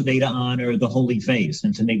it's also a day to honor the Holy Face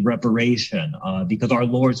and to make reparation, because our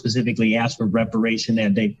Lord specifically asked for reparation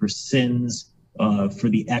that day for sins, for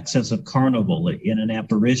the excess of carnival in an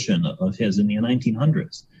apparition of his in the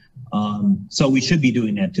 1900s. So we should be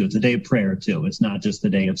doing that too. It's a day of prayer too. It's not just a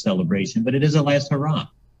day of celebration, but it is a last hurrah.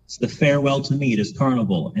 It's the farewell to meat, it's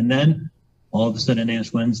carnival. And then all of a sudden,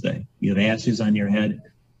 Ash Wednesday, you have ashes on your head.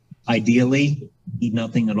 Ideally, eat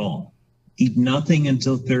nothing at all. Eat nothing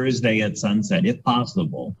until Thursday at sunset, if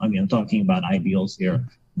possible. I'm talking about ideals here.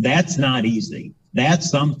 That's not easy. That's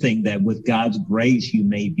something that with God's grace, you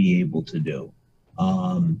may be able to do.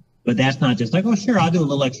 But that's not just like, oh, sure, I'll do a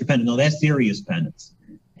little extra penance. No, that's serious penance.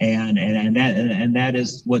 And that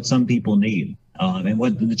is what some people need. And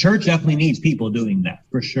what the church definitely needs people doing that,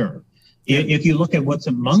 for sure. If you look at what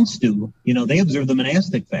some monks do, they observe the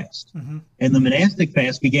monastic fast. And the monastic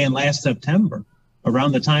fast began last September,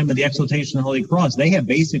 around the time of the exaltation of the Holy Cross. They have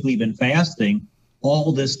basically been fasting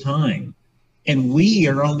all this time. And we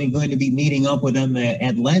are only going to be meeting up with them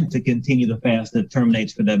at Lent to continue the fast that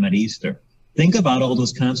terminates for them at Easter. Think about all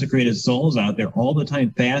those consecrated souls out there all the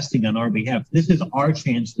time fasting on our behalf. This is our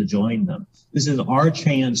chance to join them. This is our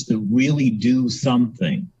chance to really do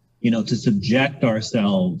something, to subject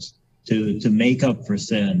ourselves, to make up for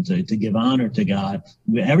sin, to give honor to God.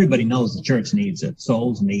 Everybody knows the church needs it.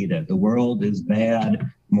 Souls need it. The world is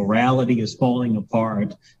bad. Morality is falling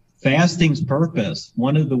apart. Fasting's purpose,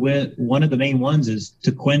 one of the main ones, is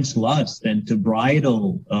to quench lust and to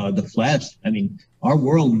bridle the flesh. Our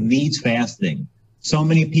world needs fasting. So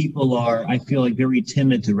many people are, I feel like, very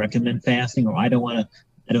timid to recommend fasting, or I don't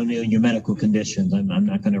know your medical conditions. I'm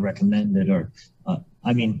not going to recommend it. Or,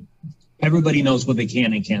 everybody knows what they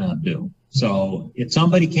can and cannot do. So if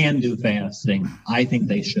somebody can do fasting, I think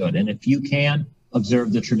they should. And if you can,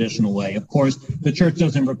 observe the traditional way. Of course, the church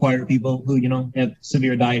doesn't require people who, have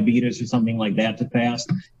severe diabetes or something like that to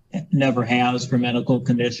fast. It never has for medical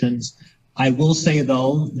conditions. I will say,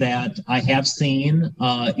 though, that I have seen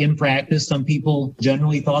in practice, some people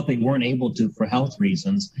generally thought they weren't able to for health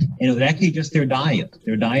reasons. And it was actually just their diet.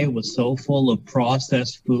 Their diet was so full of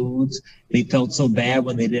processed foods. They felt so bad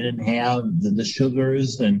when they didn't have the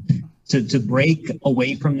sugars. And to break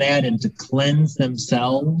away from that and to cleanse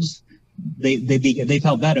themselves, they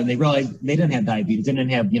felt better. And they realized they didn't have diabetes. They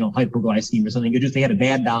didn't have, hypoglycemia or something. They had a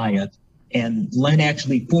bad diet. And Lent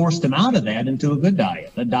actually forced them out of that into a good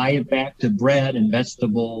diet, a diet back to bread and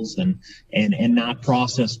vegetables and not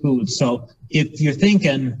processed foods. So if you're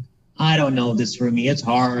thinking, I don't know, this for me, it's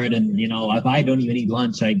hard. And, if I don't even eat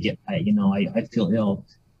lunch, I feel ill.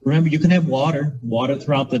 Remember, you can have water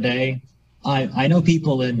throughout the day. I know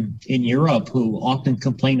people in Europe who often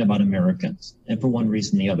complain about Americans, and for one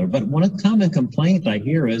reason or the other. But one common complaint I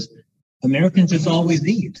hear is Americans just always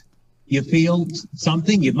eat. You feel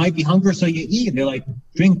something, you might be hungry, so you eat. They're like,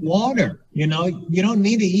 drink water. You know, you don't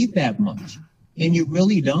need to eat that much. And you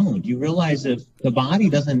really don't. You realize that the body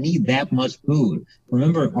doesn't need that much food.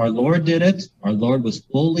 Remember, our Lord did it. Our Lord was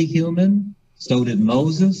fully human. So did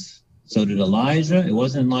Moses. So did Elijah. It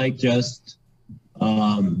wasn't like just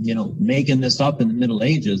making this up in the Middle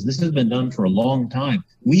Ages. This has been done for a long time.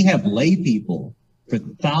 We have lay people for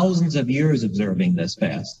thousands of years observing this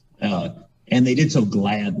fast, and they did so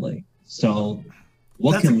gladly. So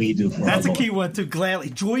what can we do for That's our a key Lord? one too. Gladly,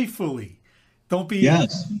 joyfully. Don't be,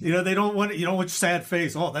 Yes. they don't want, you don't want your sad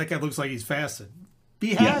face. Oh, that guy looks like he's fasting. Be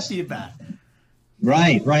Yes. happy about it.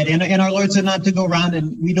 Right. And our Lord said not to go around,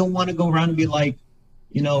 and we don't want to go around and be like,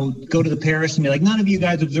 go to the parish and be like, none of you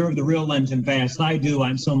guys observe the real Lenten fast. I do.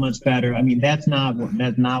 I'm so much better. I mean, that's not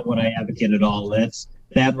what I advocate at all.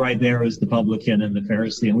 That right there is the publican and the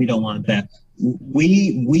Pharisee, and we don't want that.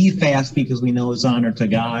 We fast because we know it's honor to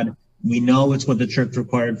God. We know it's what the church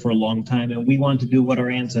required for a long time, and we want to do what our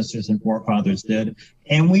ancestors and forefathers did.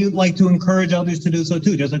 And we would like to encourage others to do so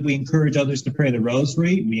too. Just like we encourage others to pray the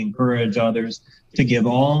rosary, we encourage others to give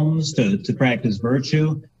alms, to practice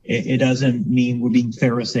virtue. It doesn't mean we're being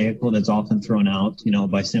pharisaical. That's often thrown out,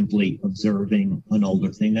 by simply observing an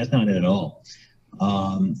older thing. That's not it at all.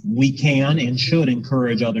 We can and should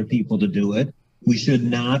encourage other people to do it. We should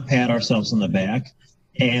not pat ourselves on the back.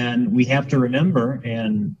 And we have to remember,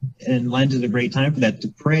 and Lent is a great time for that, to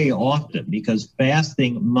pray often, because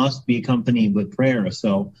fasting must be accompanied with prayer.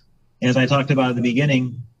 So as I talked about at the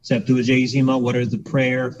beginning, Septuagesima, what is the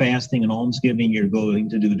prayer, fasting, and almsgiving you're going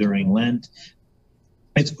to do during Lent?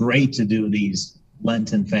 It's great to do these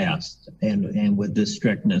Lenten fasts and with this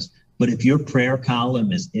strictness. But if your prayer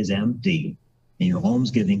column is empty and your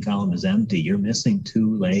almsgiving column is empty, you're missing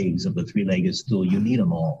 2 legs of the 3-legged stool. You need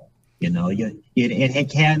them all. You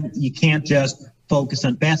can't just focus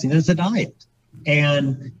on fasting. It's a diet.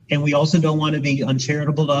 And we also don't want to be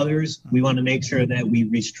uncharitable to others. We want to make sure that we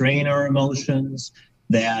restrain our emotions,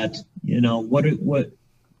 that, what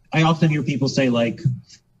I often hear people say, like,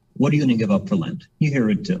 what are you going to give up for Lent? You hear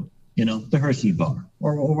it too, the Hershey bar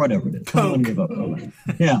or whatever it is. What are you going to give up for Lent?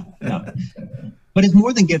 Yeah. But it's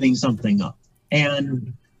more than giving something up.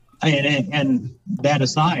 And that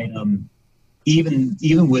aside, even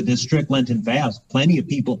with this strict Lenten fast, plenty of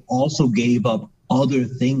people also gave up other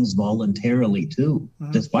things voluntarily too,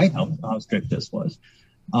 despite how strict this was.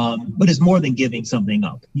 But it's more than giving something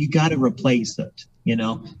up. You got to replace it. If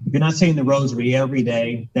you're not saying the rosary every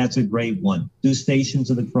day, that's a great one. Do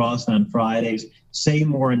Stations of the Cross on Fridays. Say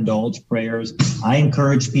more indulged prayers. I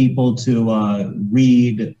encourage people to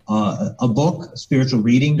read a book, spiritual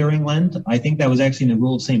reading during Lent. I think that was actually in the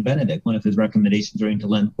Rule of St. Benedict. One of his recommendations during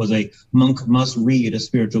Lent was a monk must read a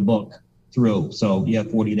spiritual book through. So you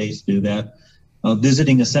have 40 days to do that.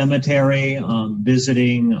 Visiting a cemetery,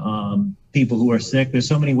 visiting people who are sick. There's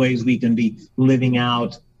so many ways we can be living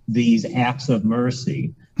out these acts of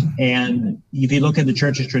mercy. And if you look at the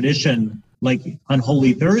church's tradition, like on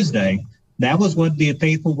Holy Thursday, that was what the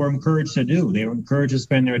faithful were encouraged to do. They were encouraged to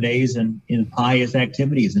spend their days in pious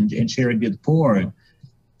activities and charity with the poor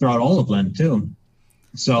throughout all of Lent too.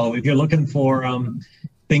 So if you're looking for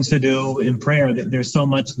things to do in prayer, there's so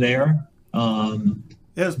much there.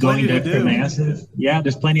 There's Going plenty to to extra do. masses. Yeah,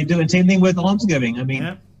 there's plenty to do. And same thing with almsgiving. I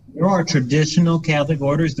mean, there are traditional Catholic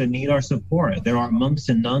orders that need our support. There are monks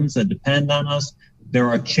and nuns that depend on us. There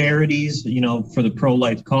are charities, for the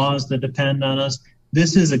pro-life cause that depend on us.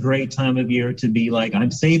 This is a great time of year to be like,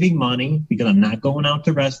 I'm saving money because I'm not going out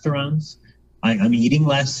to restaurants. I'm eating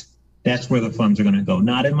less. That's where the funds are going to go.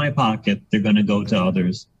 Not in my pocket. They're going to go to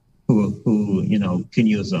others who can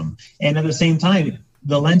use them. And at the same time,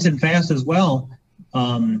 the Lenten fast as well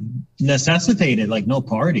necessitated like no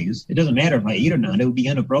parties. It doesn't matter if I eat or not. It would be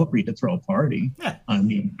inappropriate to throw a party. Yeah. I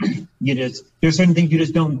mean, there's certain things you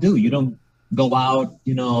just don't do. You don't go out,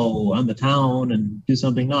 on the town and do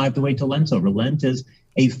something. No, I have to wait till Lent's over. Lent is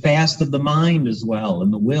a fast of the mind as well,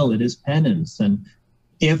 and the will. It is penance. And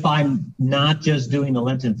if I'm not just doing the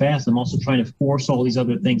Lenten fast, I'm also trying to force all these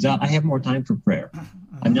other things out. I have more time for prayer.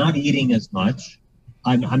 I'm not eating as much.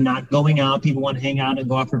 I'm not going out. People want to hang out and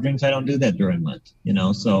go out for drinks. I don't do that during Lent,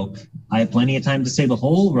 so I have plenty of time to say the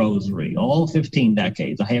whole rosary, all 15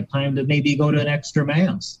 decades. I have time to maybe go to an extra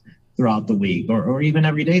mass throughout the week or even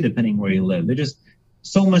every day, depending where you live. There's just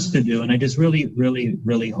so much to do. And I just really, really,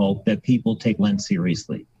 really hope that people take Lent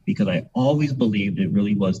seriously, because I always believed it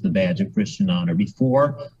really was the badge of Christian honor.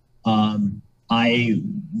 Before I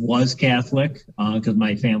was Catholic because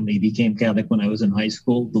my family became Catholic when I was in high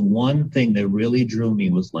school. The one thing that really drew me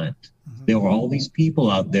was Lent. There were all these people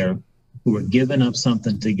out there who were giving up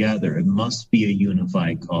something together. It must be a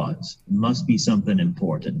unified cause. It must be something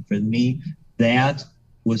important. For me, that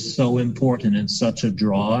was so important and such a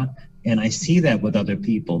draw. And I see that with other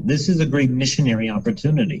people. This is a great missionary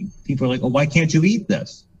opportunity. People are like, oh, why can't you eat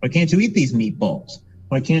this? Why can't you eat these meatballs?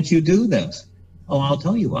 Why can't you do this? Oh, I'll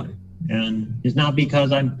tell you why. And it's not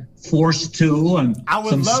because I'm forced to. I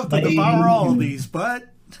would love to devour all of these, but...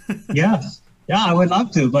 Yes. Yeah, I would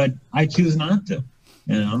love to, but I choose not to,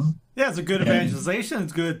 you know? Yeah, it's a good evangelization.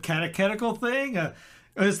 It's a good catechetical thing.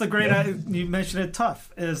 It's the great, you mentioned it,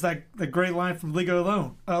 tough. It's that the great line from League of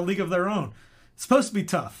Their Own. It's supposed to be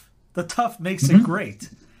tough. The tough makes it great.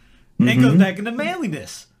 It goes back into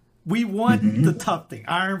manliness. We want the tough thing.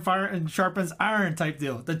 Iron fire and sharpens iron type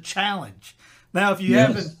deal. The challenge. Now, if you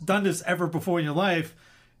haven't done this ever before in your life,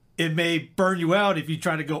 it may burn you out if you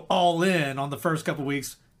try to go all in on the first couple of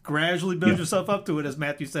weeks. Gradually build yourself up to it, as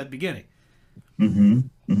Matthew said at the beginning.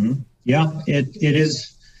 Yeah, it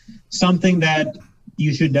is something that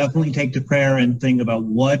you should definitely take to prayer and think about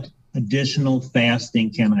what additional fasting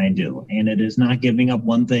can I do? And it is not giving up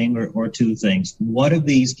one thing or two things. What of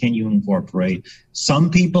these can you incorporate? Some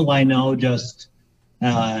people I know just,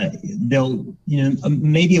 they'll,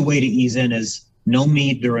 maybe a way to ease in is no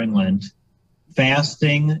meat during Lent,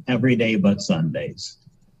 fasting every day but Sundays.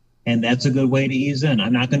 And that's a good way to ease in.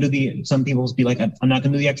 I'm not going to some people will be like, I'm not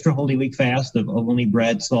going to do the extra Holy Week fast of only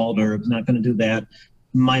bread, salt, herbs. Not going to do that.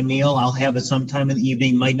 My meal, I'll have it sometime in the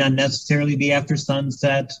evening. Might not necessarily be after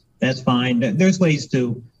sunset. That's fine. There's ways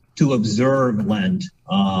to observe Lent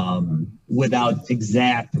without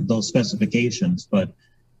those specifications, but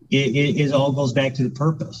it all goes back to the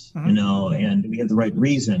purpose, and we have the right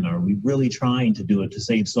reason. Are we really trying to do it to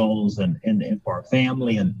save souls and for our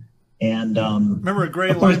family? And remember a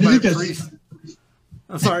great line by a priest.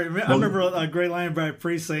 I'm sorry. I remember a great line by a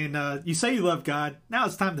priest saying, "You say you love God. Now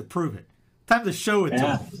it's time to prove it. Time to show it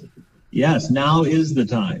to him." Yes, now is the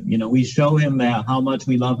time. We show him how much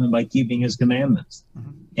we love him by keeping his commandments.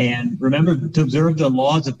 And remember, to observe the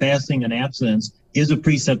laws of fasting and abstinence is a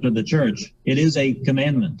precept of the church. It is a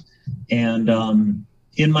commandment. And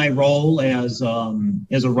in my role as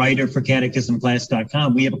a writer for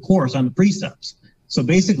catechismclass.com, we have a course on the precepts. So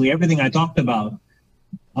basically everything I talked about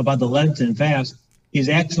the Lenten fast is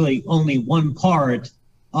actually only one part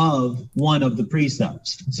of one of the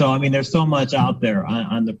precepts. So, there's so much out there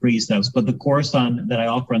on the precepts, but the course that I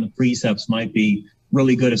offer on the precepts might be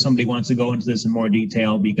really good if somebody wants to go into this in more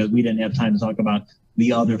detail, because we didn't have time to talk about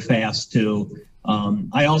the other fasts too.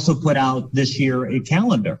 I also put out this year a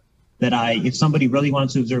calendar that if somebody really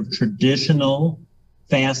wants to observe traditional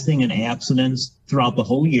fasting and abstinence throughout the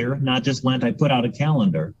whole year, not just Lent, I put out a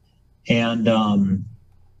calendar. And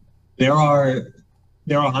there are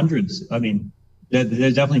hundreds.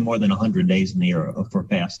 There's definitely more than 100 days in the year for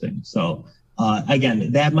fasting. So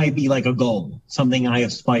again, that might be like a goal, something I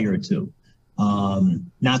aspire to.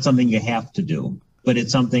 Not something you have to do, but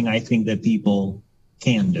it's something I think that people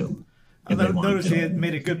can do. I noticed you had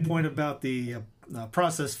made a good point about the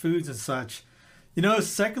processed foods and such.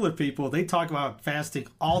 Secular people, they talk about fasting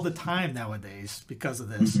all the time nowadays because of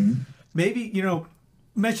this. Maybe,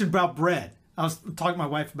 mentioned about bread. I was talking to my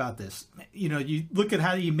wife about this. You look at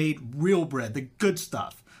how you made real bread, the good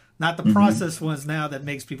stuff, not the processed ones now that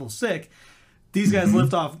makes people sick. These guys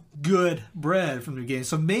lived off good bread from the beginning.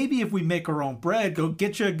 So maybe if we make our own bread, go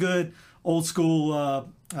get you a good old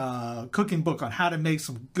school cooking book on how to make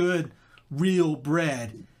some good real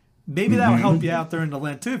bread. Maybe that'll help you out there in the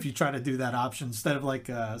Lent too if you try to do that option instead of like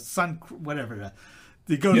you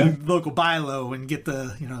go to the local buy-low and get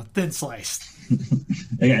the thin sliced.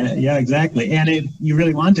 Yeah, exactly. And if you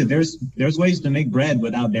really want to, there's ways to make bread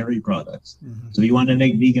without dairy products. So if you want to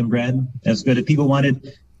make vegan bread, that's good. If people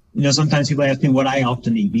wanted, sometimes people ask me what I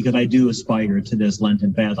often eat, because I do aspire to this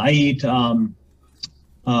Lenten fast. I eat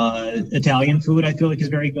Italian food. I feel like is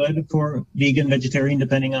very good for vegan, vegetarian,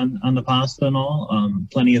 depending on the pasta and all.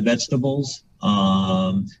 Plenty of vegetables.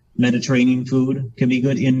 Mediterranean food can be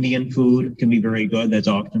good. Indian food can be very good. That's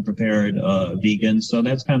often prepared vegan. So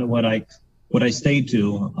that's kind of what I stay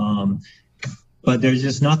to. But there's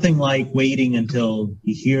just nothing like waiting until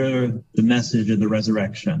you hear the message of the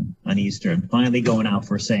resurrection on Easter and finally going out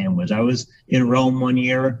for a sandwich. I was in Rome one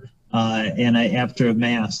year, and after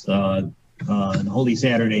Mass on Holy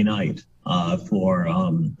Saturday night at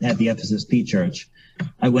the Ephesus P Church,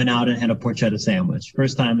 I went out and had a porchetta sandwich.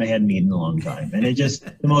 First time I had meat in a long time. And it just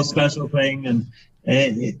the most special thing. And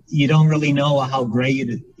you don't really know how great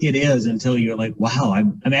it is until you're like, wow,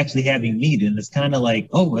 I'm actually having meat. And it's kind of like,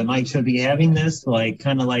 oh, should be having this? Like,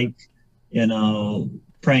 kind of like,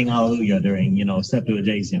 praying hallelujah during,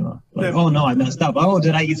 Septuagesima. Like, oh no, I messed up. Oh,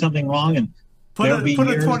 did I eat something wrong? And put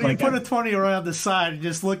a 20 around the side and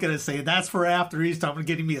just look at it and say, that's for after Easter. I'm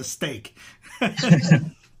getting me a steak.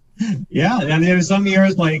 Yeah. I mean, there's some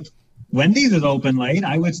years like Wendy's is open late.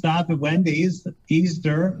 I would stop at Wendy's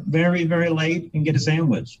Easter very, very late and get a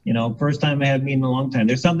sandwich. First time I had meat in a long time.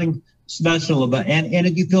 There's something special about, and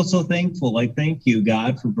if you feel so thankful, like, thank you,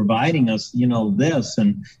 God, for providing us, this.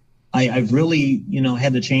 And I've really,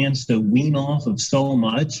 had the chance to wean off of so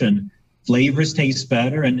much, and flavors taste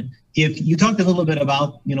better. And if you talked a little bit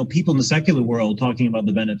about, people in the secular world talking about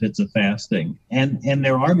the benefits of fasting, and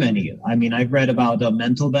there are many. I mean, I've read about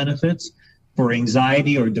mental benefits for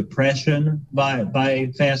anxiety or depression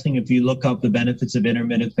by fasting. If you look up the benefits of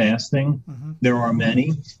intermittent fasting, there are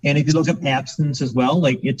many. And if you look up abstinence as well,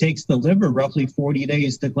 like, it takes the liver roughly 40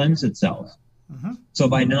 days to cleanse itself. So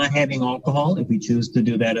by not having alcohol, if we choose to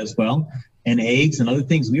do that as well, and eggs and other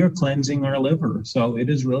things, we are cleansing our liver. So it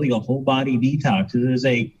is really a whole body detox. It is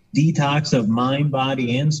a detox of mind,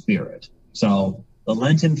 body, and spirit. So the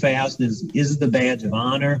Lenten fast is the badge of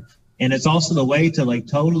honor. And it's also the way to, like,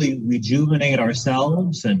 totally rejuvenate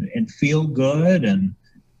ourselves and feel good and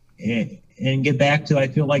get back to, I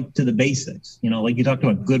feel like, to the basics. Like you talked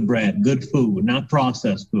about, good bread, good food, not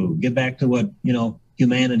processed food. Get back to what,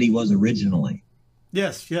 humanity was originally.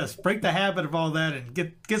 Yes. Break the habit of all that and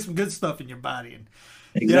get some good stuff in your body. And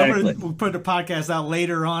exactly. We'll put the podcast out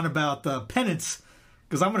later on about penance,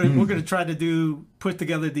 because we're gonna try to put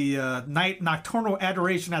together the nocturnal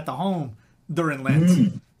adoration at the home during Lent.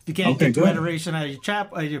 If you can't get to adoration at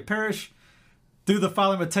your parish, do the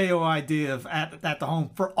Father Mateo idea of at the home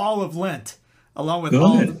for all of Lent, along with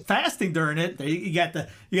all the fasting during it. You got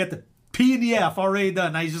the P and the F already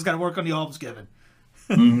done. Now you just got to work on the almsgiving.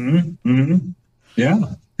 Yeah.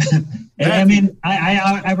 I mean,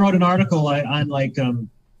 I wrote an article on like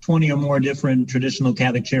 20 or more different traditional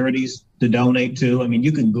Catholic charities to donate to. I mean,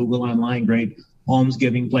 you can Google online great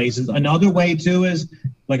almsgiving places. Another way too is,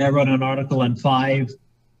 like, I wrote an article on 5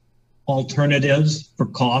 alternatives for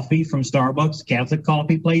coffee from Starbucks, Catholic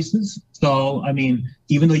coffee places. So, I mean,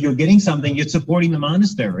 even though you're getting something, you're supporting the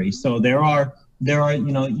monastery. So there are,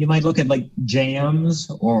 you might look at like jams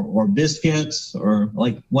or biscuits, or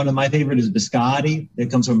like one of my favorite is biscotti. It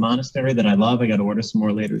comes from a monastery that I love. I got to order some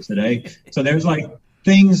more later today. So there's like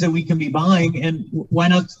things that we can be buying, and why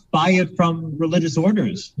not buy it from religious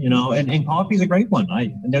orders, and coffee is a great one.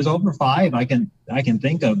 And there's over 5 I can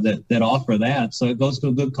think of that offer that. So it goes to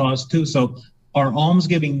a good cause too. So our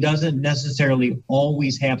almsgiving doesn't necessarily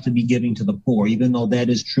always have to be giving to the poor, even though that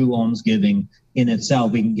is true almsgiving in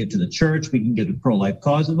itself. We can give to the church, we can give to pro-life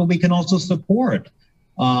causes, but we can also support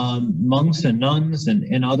monks and nuns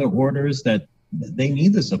and other orders that they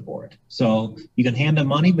need the support. So you can hand them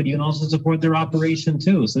money, but you can also support their operation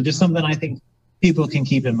too. So just something I think people can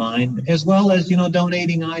keep in mind, as well as,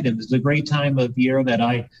 donating items. It's a great time of year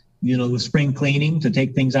that with spring cleaning, to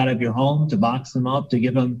take things out of your home, to box them up, to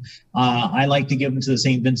give them. I like to give them to the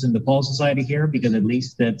St. Vincent de Paul Society here, because at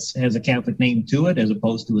least that has a Catholic name to it, as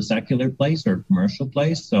opposed to a secular place or a commercial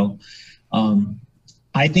place. So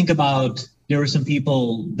I think about, there were some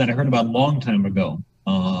people that I heard about a long time ago,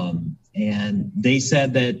 and they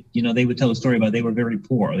said that, they would tell a story about they were very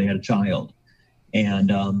poor. They had a child,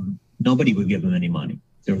 and nobody would give them any money.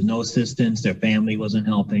 There was no assistance. Their family wasn't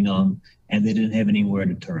helping them, and they didn't have anywhere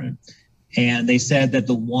to turn. And they said that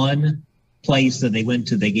the one place that they went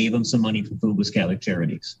to, they gave them some money for food, was Catholic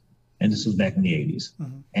Charities. And this was back in the 80s.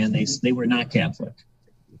 And they were not Catholic,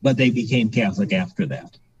 but they became Catholic after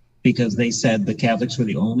that, because they said the Catholics were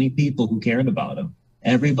the only people who cared about them.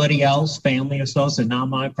 Everybody else, family or so, said, not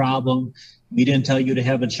my problem. We didn't tell you to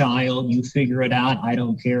have a child. You figure it out. I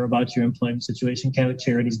don't care about your employment situation. Catholic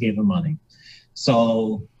Charities gave them money.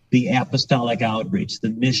 So the apostolic outreach, the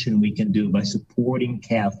mission we can do by supporting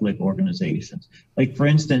Catholic organizations. Like, for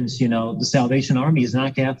instance, the Salvation Army is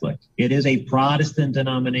not Catholic. It is a Protestant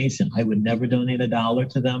denomination. I would never donate $1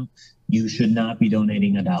 to them. You should not be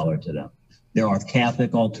donating $1 to them. There are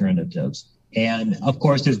Catholic alternatives. And of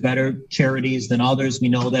course, there's better charities than others. We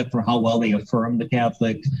know that for how well they affirm the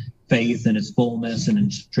Catholic faith and its fullness and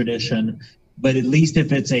its tradition. But at least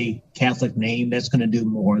if it's a Catholic name, that's going to do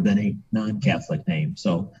more than a non-Catholic name.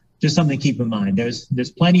 So just something to keep in mind. There's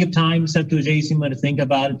plenty of time, Septuagesima, to think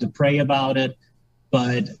about it, to pray about it.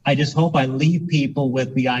 But I just hope I leave people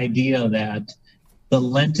with the idea that the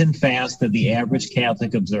Lenten fast that the average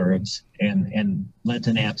Catholic observes and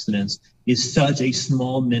Lenten abstinence is such a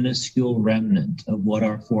small, minuscule remnant of what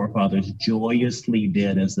our forefathers joyously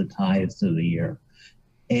did as the tithes of the year.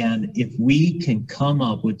 And if we can come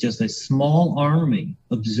up with just a small army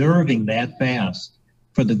observing that fast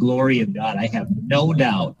for the glory of God, I have no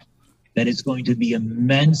doubt that it's going to be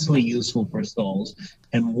immensely useful for souls.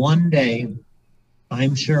 And one day,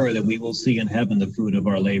 I'm sure that we will see in heaven the fruit of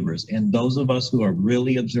our labors. And those of us who are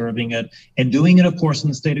really observing it and doing it, of course, in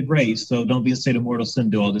the state of grace. So don't be in a state of mortal sin,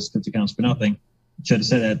 do all this because it counts for nothing. Should have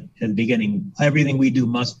said that at the beginning. Everything we do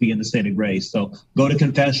must be in the state of grace. So go to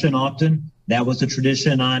confession often. That was the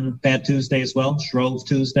tradition on Fat Tuesday as well. Shrove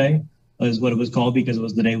Tuesday is what it was called because it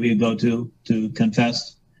was the day we would go to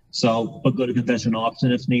confess. So but go to confession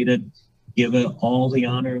often if needed. Give it all the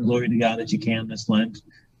honor and glory to God that you can this Lent.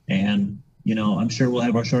 And I'm sure we'll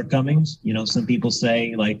have our shortcomings. Some people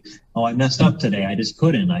say like, oh, I messed up today. I just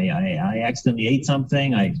couldn't. I accidentally ate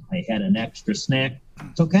something. I had an extra snack.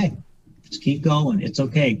 It's okay. Just keep going. It's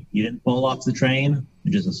okay. You didn't fall off the train.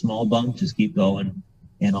 Just a small bump. Just keep going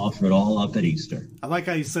and offer it all up at Easter. I like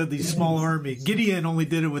how you said the small army. Gideon only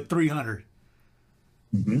did it with 300.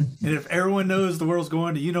 Mm-hmm. And if everyone knows the world's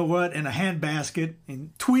going to, in a handbasket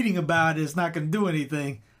and tweeting about it is not going to do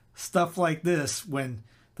anything, stuff like this, when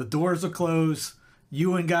the doors are closed,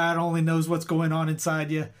 you and God only knows what's going on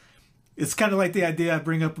inside you. It's kind of like the idea I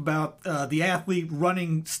bring up about the athlete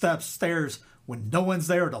running stairs when no one's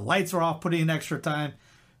there, the lights are off, putting in extra time.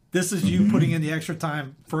 This is you putting in the extra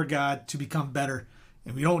time for God to become better.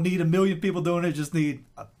 And we don't need a million people doing it, just need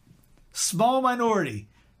a small minority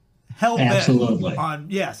hell-bent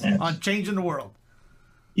on changing the world.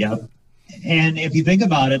 Yep. And if you think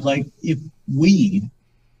about it, like if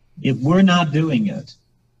we're not doing it,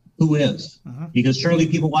 who is? Because surely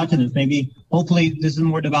people watching this, hopefully this is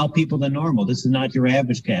more devout people than normal. This is not your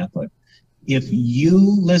average Catholic. If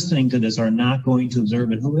you listening to this are not going to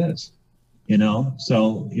observe it, who is?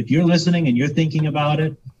 So if you're listening and you're thinking about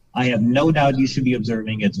it, I have no doubt you should be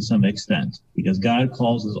observing it to some extent because God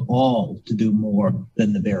calls us all to do more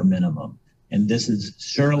than the bare minimum. And this is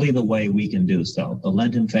surely the way we can do so. The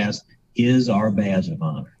Lenten fast is our badge of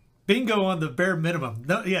honor. Bingo on the bare minimum.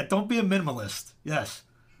 No, don't be a minimalist. Yes.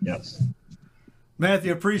 Yes.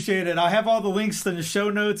 Matthew, appreciate it. I have all the links in the show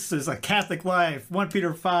notes. There's a Catholic Life, 1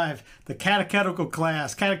 Peter 5, the Catechetical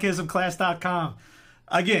Class, catechismclass.com.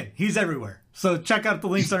 Again, he's everywhere. So check out the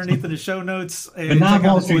links underneath in the show notes. But not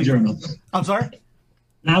Wall Street Journal. I'm sorry?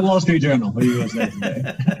 Not Wall Street Journal. What are you going to say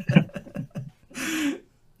today?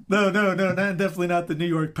 No, definitely not the New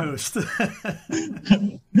York Post.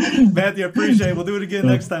 Matthew, appreciate it. We'll do it again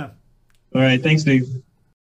next time. All right. Thanks, Steve.